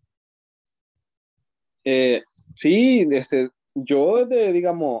 Sí, yo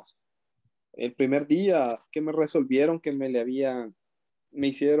digamos, el primer día que me resolvieron que me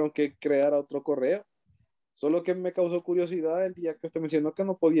hicieron que creara otro correo, solo que me causó curiosidad el día que usted mencionó que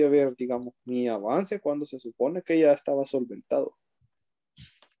no podía ver, digamos, mi avance cuando se supone que ya estaba solventado.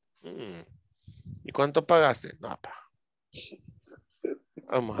 ¿Y cuánto pagaste? No, pa.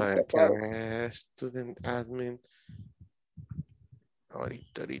 Vamos a ver Está qué es Student Admin.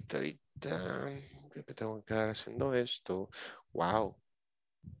 Ahorita. Creo que tengo que quedar haciendo esto. Wow.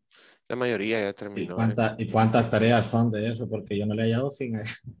 La mayoría ya terminó. ¿Y cuántas tareas son de eso? Porque yo no le he hallado fin a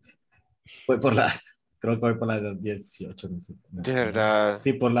eso. Creo que voy por la 18. No sé. De verdad.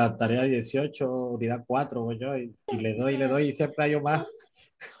 Sí, por la tarea 18, unidad 4 voy yo y le doy y siempre hay más.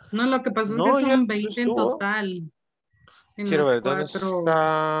 No, lo que pasa es que son 20 en total. En Quiero las ver, ¿dónde 4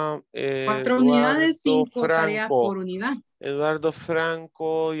 está 4 unidades, 5 tareas Franco? por unidad. Eduardo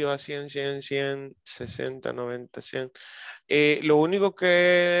Franco lleva 100, 60, 90, 100. Lo único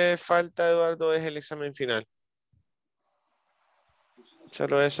que falta, Eduardo, es el examen final.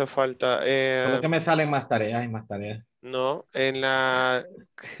 Solo eso falta. Solo que me salen más tareas y más tareas. No, en la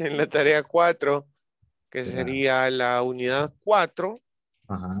tarea 4, que sería la unidad 4,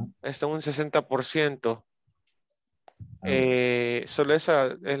 está un 60%. Solo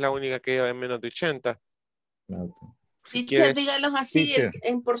esa es la única que lleva en menos de 80. Si Teacher, quieres, dígalos así, es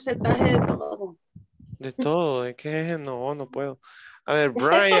en porcentaje de todo. de todo, ¿de qué? No puedo. A ver,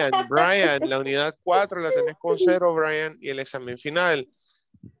 Brian, la unidad 4 la tenés con 0, Brian, y el examen final.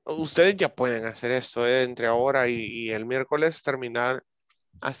 Ustedes ya pueden hacer esto, entre ahora y el miércoles, terminar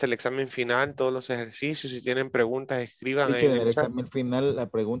hasta el examen final, todos los ejercicios. Si tienen preguntas, escriban ahí Teacher, en en el el chat. examen final, la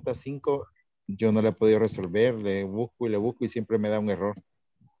pregunta 5 yo no la he podido resolver, le busco y siempre me da un error.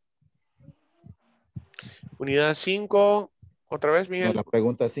 Unidad 5, otra vez, No, Miguel. la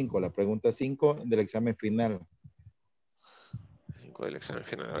pregunta 5 del examen final. 5 del examen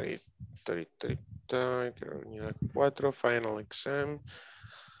final. Ahorita, unidad 4, final exam.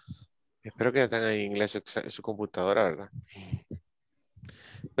 Espero que ya tengan en inglés su computadora, ¿verdad?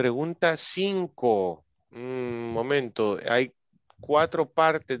 Pregunta 5. Momento. Hay 4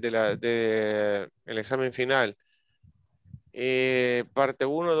 partes de el examen final. Parte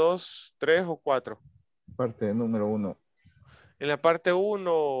 1, 2, 3 o 4. Parte número 1. En la parte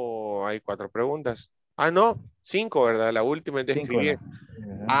 1 hay 4 preguntas. Ah, no, 5, ¿verdad? La última es de escribir.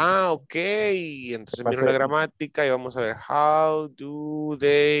 Ok. Entonces miro la gramática y vamos a ver. How do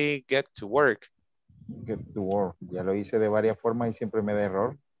they get to work? Get to work. Ya lo hice de varias formas y siempre me da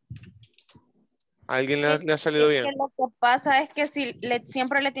error. ¿A alguien le ha salido bien? Que lo que pasa es que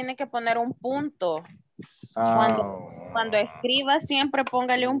siempre le tiene que poner un punto. Cuando escriba siempre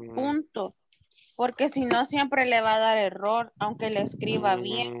póngale un punto. Porque si no siempre le va a dar error, aunque le escriba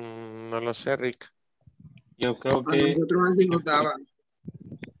bien. No lo sé, Rick. Yo creo A que nosotros así nos daban.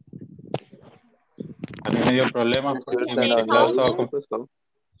 a mí me dio problemas porque en mi teclado estaba completo.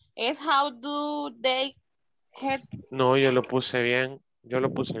 Es how do they get. No, yo lo puse bien.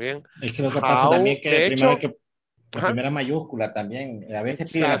 Es que lo que pasa también es que de primero hecho, la primera mayúscula también. A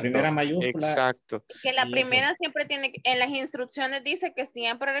veces pide la exacto, primera mayúscula. Exacto. Que la primera siempre tiene, en las instrucciones dice que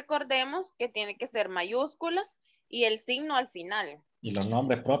siempre recordemos que tiene que ser mayúscula y el signo al final. Y los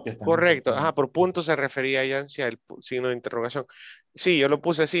nombres propios también. Correcto. Ajá, por punto se refería ya hacia el signo de interrogación. Sí, yo lo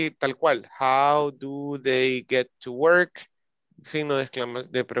puse así, tal cual. How do they get to work? Signo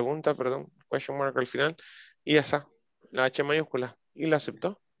de pregunta, perdón. Question mark al final. Y ya está. La H mayúscula. Y la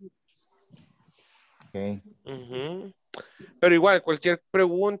aceptó. Okay. Pero igual, cualquier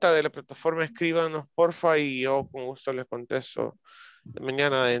pregunta de la plataforma, escríbanos, porfa, y yo con gusto les contesto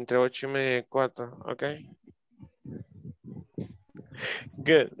mañana de entre 8:30 y 4, ¿ok?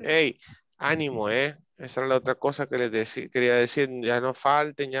 Good. Hey, ánimo, ¿eh? Esa era la otra cosa que quería decir. Ya no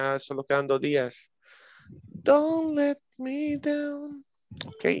falten, ya solo quedan 2 días. Don't let me down.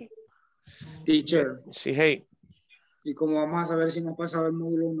 Ok. Teacher. Sí, hey. ¿Y cómo vamos a saber si hemos pasado el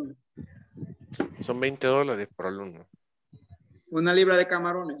módulo 1? Son $20 por alumno. Una libra de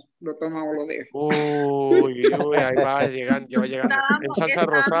camarones. ¿Lo toma o lo deja? Uy, ahí va llegando, ya va llegando. En salsa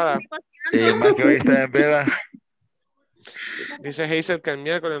rosada. Más que hoy está en veda. Dice Hazel que el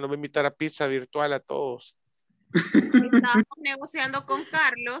miércoles nos va a invitar a pizza virtual a todos. Estábamos negociando con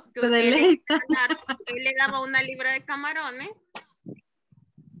Carlos que él le daba una libra de camarones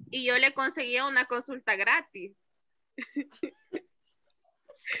y yo le conseguía una consulta gratis.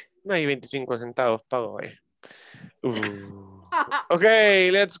 No hay 25 centavos pago, Ok,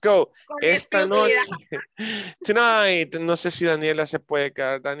 let's go. Esta noche, tonight, no sé si Daniela se puede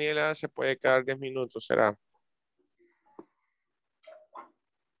quedar. Daniela se puede quedar 10 minutos, ¿será?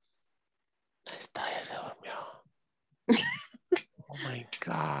 Está, ya se durmió. Oh my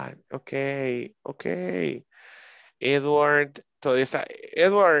God. Ok. Edward, todavía está.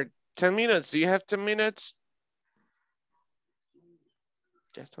 Edward, 10 minutes. Do you have 10 minutes?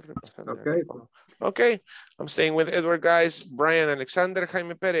 Ya estoy repasando. Okay. I'm staying with Edward, guys. Brian Alexander,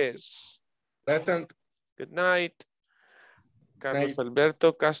 Jaime Pérez. Present. Good night. Carlos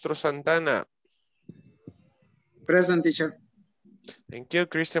Alberto Castro Santana. Present, teacher. Thank you.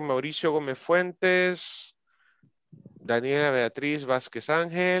 Cristian Mauricio Gómez Fuentes. Daniela Beatriz Vázquez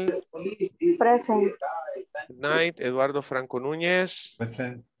Ángel. Present. Good night. Eduardo Franco Núñez.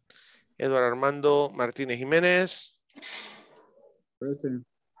 Present. Eduardo Armando Martínez Jiménez. Present.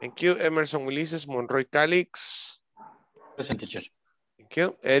 Thank you. Emerson Ulises Monroy Calix. Present, teacher. Thank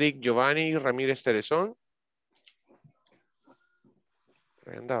you. Eric Giovanni Ramírez Terezón.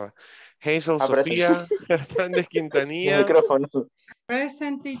 Ahí andaba. Hazel Sofía Hernández Quintanilla. Micrófono.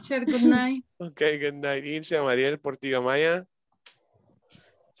 Present, teacher. Good night. Ok, good night. Ilse Mariel Portillo Maya.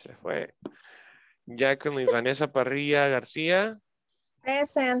 Se fue. Jacqueline Vanessa Parrilla García.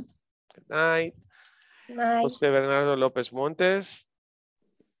 Present. Good night. Night. José Bernardo López Montes.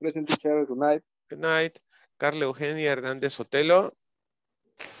 Present, teacher. Good night. Good night. Carla Eugenia Hernández Sotelo.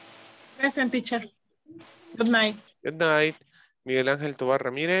 Present, teacher. Good night. Good night. Miguel Ángel Tobar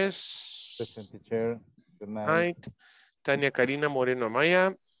Ramírez. Present, teacher. Good night. Night. Tania Karina Moreno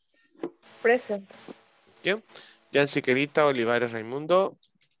Amaya. Present. Thank you. Yancy Querita Olivares Raimundo.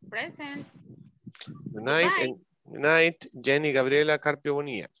 Present. Good night. Good night. Jenny Gabriela Carpio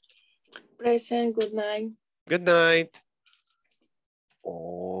Bonilla. Present. Good night. Good night.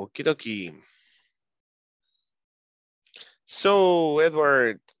 Okidoki. So,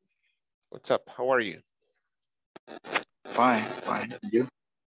 Edward, What's up? How are you? Fine, fine. You?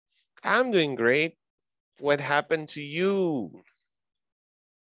 I'm doing great. What happened to you?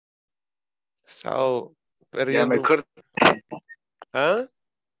 So, Ya me perdiendo. acuerdo. ¿Ah?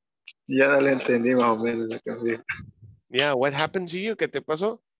 Ya no le entendí más o menos la canción. Yeah, what happened to you? ¿Qué te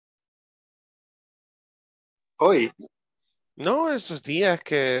pasó? Hoy. No, esos días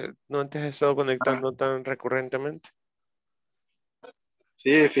que no te has estado conectando tan recurrentemente.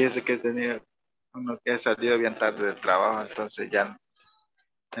 Sí, fíjese que he tenido uno que ha salido bien tarde del trabajo, entonces ya,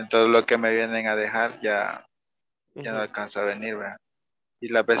 entonces lo que me vienen a dejar ya no alcanza a venir, ¿verdad? Y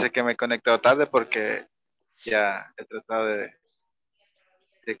las veces que me he conectado tarde porque ya he tratado de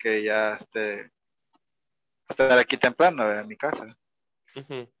que ya estar aquí temprano, ¿verdad? En mi casa.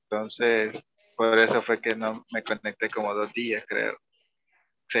 Entonces, por eso fue que no me conecté como 2 días, creo.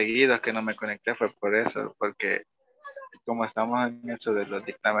 Seguidos que no me conecté fue por eso, porque como estamos en eso de los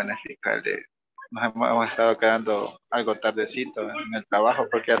dictámenes fiscales, hemos estado quedando algo tardecito en el trabajo,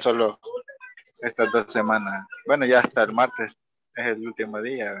 porque ya solo estas 2 semanas, bueno, ya hasta el martes es el último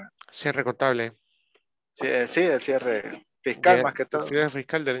día. Cierre contable. Sí, el cierre fiscal más que todo. El cierre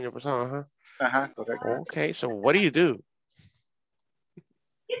fiscal del año pasado, ajá. Ajá, correcto. Okay, so what do you do?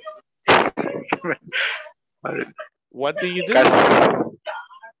 What do you do?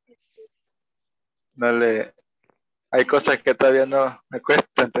 No le... Hay cosas que todavía no me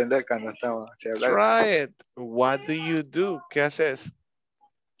cuesta entender cuando estamos así hablando. Try it. What do you do? ¿Qué haces?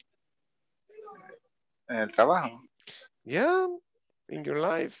 En el trabajo. Yeah, in your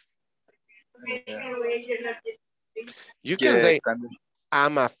life. Yeah. You can say,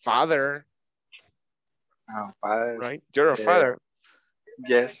 I'm a father. I'm a father. Right? You're a father.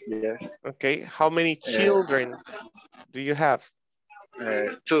 Yes, yes. Okay. How many children do you have?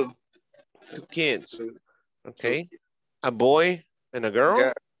 2. 2 kids. Okay. A boy and a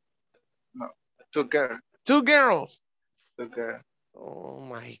girl? No, 2 girls. 2 girls. 2 girls. Oh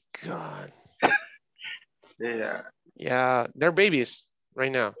my God. Yeah. Yeah, they're babies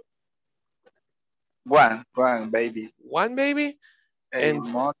right now. One baby. 1 baby? 8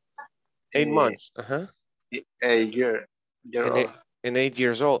 months. 8 months. Uh-huh. 8 years old. And 8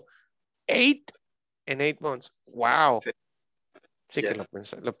 years old. 8 and 8 months. Wow. Sí, que lo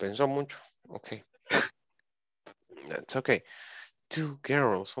pensó mucho. Okay. That's okay. 2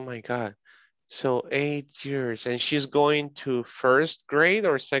 girls. Oh my God. So 8 years. And she's going to 1st grade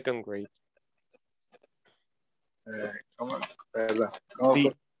or 2nd grade?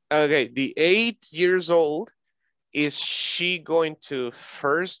 Okay, the 8 years old, is she going to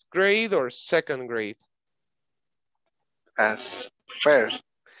 1st grade or 2nd grade? As first.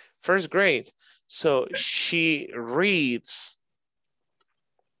 1st grade. So she reads.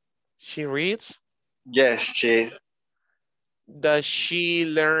 She reads? Yes, she. Does she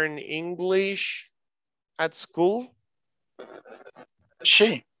learn English at school?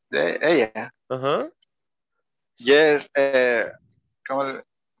 Ella. Uh-huh. Yes,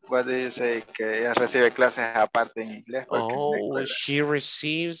 what do you say? Que ella recibe clases aparte en inglés. Oh, she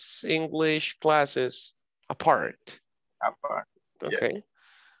receives English classes apart. Apart. Okay. Yeah.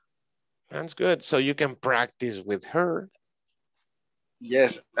 That's good. So you can practice with her.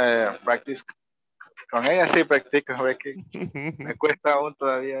 Yes, practice. Con ella sí practico, me cuesta aún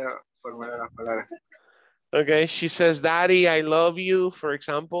todavía formar las palabras. Okay, she says, Daddy, I love you, for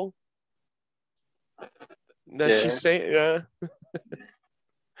example. Does she say, yeah.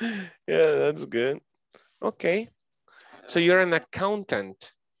 Yeah, that's good. Okay. So you're an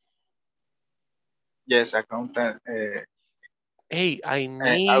accountant. Yes, accountant. Hey, I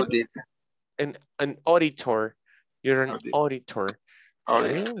need an auditor. You're an auditor.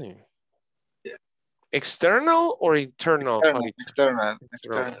 Really? Yes. External or internal? External.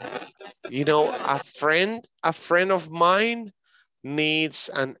 You know, a friend of mine needs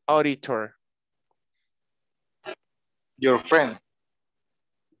an auditor. Your friend?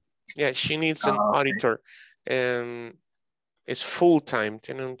 Yeah, she needs an auditor. And it's full-time.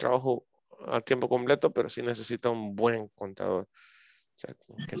 Tiene un trabajo a tiempo completo, pero sí necesita un buen contador. O sea,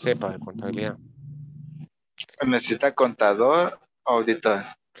 que sepa de contabilidad. ¿Necesita contador o auditor?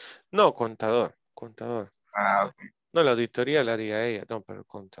 No, contador. Okay. No, la auditoría la haría ella. No, pero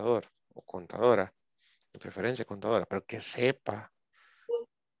contador o contadora. De preferencia contadora, pero que sepa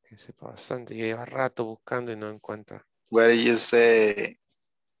bastante. Y lleva rato buscando y no encuentra. Where do you say...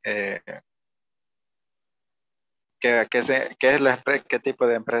 ¿Qué es qué tipo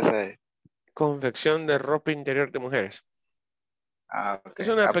de empresa es? Confección de ropa interior de mujeres. Okay. Es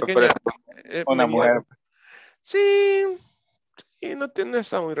una pequeña... una mujer. Sí, y no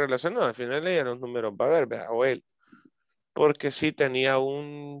está muy relacionado. Al final ella los números va a ver, ¿verdad? O él. porque sí tenía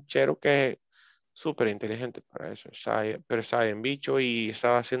un chero que súper inteligente para eso, pero estaba en bicho y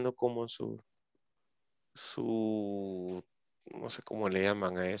estaba haciendo como no sé cómo le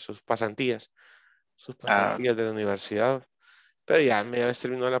llaman a eso, sus Ah, pasantías de la universidad. Pero ya me había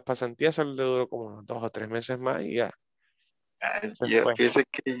terminado las pasantías, solo le duró como unos 2 o 3 meses más y ya se yo fue. fíjese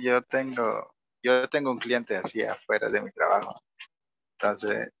que yo tengo un cliente así afuera de mi trabajo.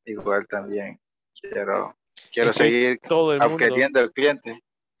 Entonces, igual también quiero, Es quiero que seguir todo el mundo, adquiriendo el cliente.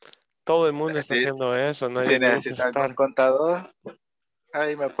 todo el mundo está Si, haciendo eso, si nadie le gusta necesita algún estar. contador,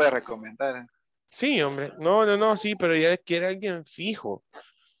 ahí me puede recomendar. Sí, hombre, no, sí, pero ya quiere alguien fijo.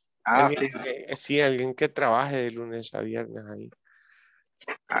 Ah, Alguien fijo. sí, alguien que trabaje de lunes a viernes ahí.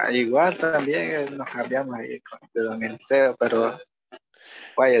 Ah, igual también nos cambiamos ahí de don Eliseo, pero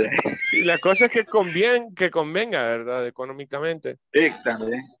vaya, Sí, la cosa es que convenga, ¿verdad? Económicamente. sí,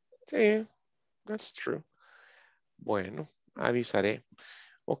 también. Sí, that's true. Bueno, avisaré.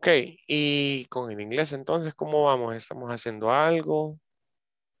 Ok, y con el inglés entonces, ¿cómo vamos? ¿Estamos haciendo algo?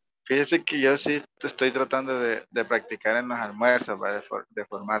 Fíjese que yo sí estoy tratando de practicar en los almuerzos, ¿va? De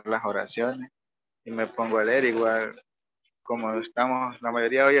formar las oraciones y me pongo a leer igual, como estamos, la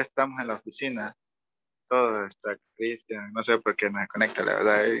mayoría hoy estamos en la oficina, todo está Cristian, no sé por qué no se conecta, la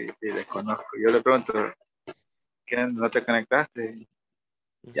verdad, y desconozco. Yo le pregunto, ¿qué no te conectaste?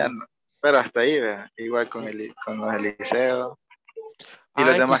 Ya no, pero hasta ahí, ¿verdad? Igual con los Eliseos y los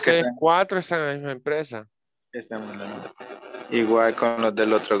Ah, es que demás que ustedes están, 4 están en la misma empresa. igual con los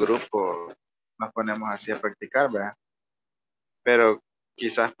del otro grupo, nos ponemos así a practicar, ¿verdad? Pero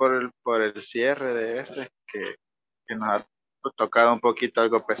quizás por el cierre de que nos ha tocado un poquito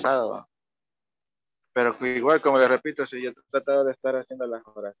algo pesado. Pero igual, como les repito, si yo he tratado de estar haciendo las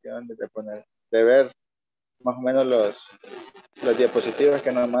oraciones, de ver más o menos los diapositivos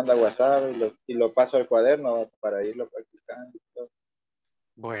que nos manda WhatsApp y lo paso al cuaderno para irlo practicando. Y todo.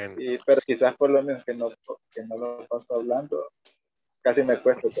 Bueno. Pero quizás por lo menos que no lo paso hablando, casi me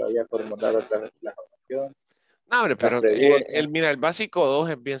cuesta todavía formular otra vez la oración, No, hombre, las pero preguntas. mira, el básico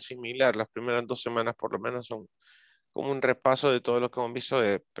 2 es bien similar. Las primeras 2 semanas por lo menos son como un repaso de todo lo que hemos visto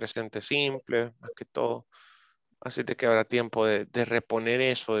de presente simple, más que todo. Así de que habrá tiempo de reponer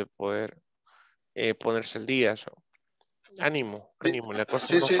eso, de poder ponerse el día. Eso. Ánimo, la cosa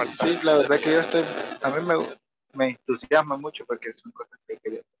Sí, no sí, falta. sí, la verdad que a mí me entusiasma mucho porque son cosas que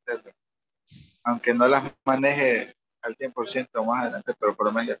quería hacer. Aunque no las maneje al 100% más adelante, pero por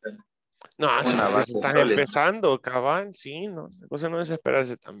lo menos ya tengo No, si una recién base están sólida. empezando, cabal, sí, no, la cosa no es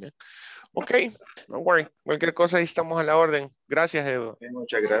desesperarse también. Ok, no worry, cualquier cosa ahí estamos a la orden. Gracias, Edu. Sí,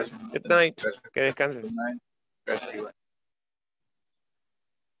 muchas gracias. Good night, Gracias. que descanses. Good night. Gracias, igual.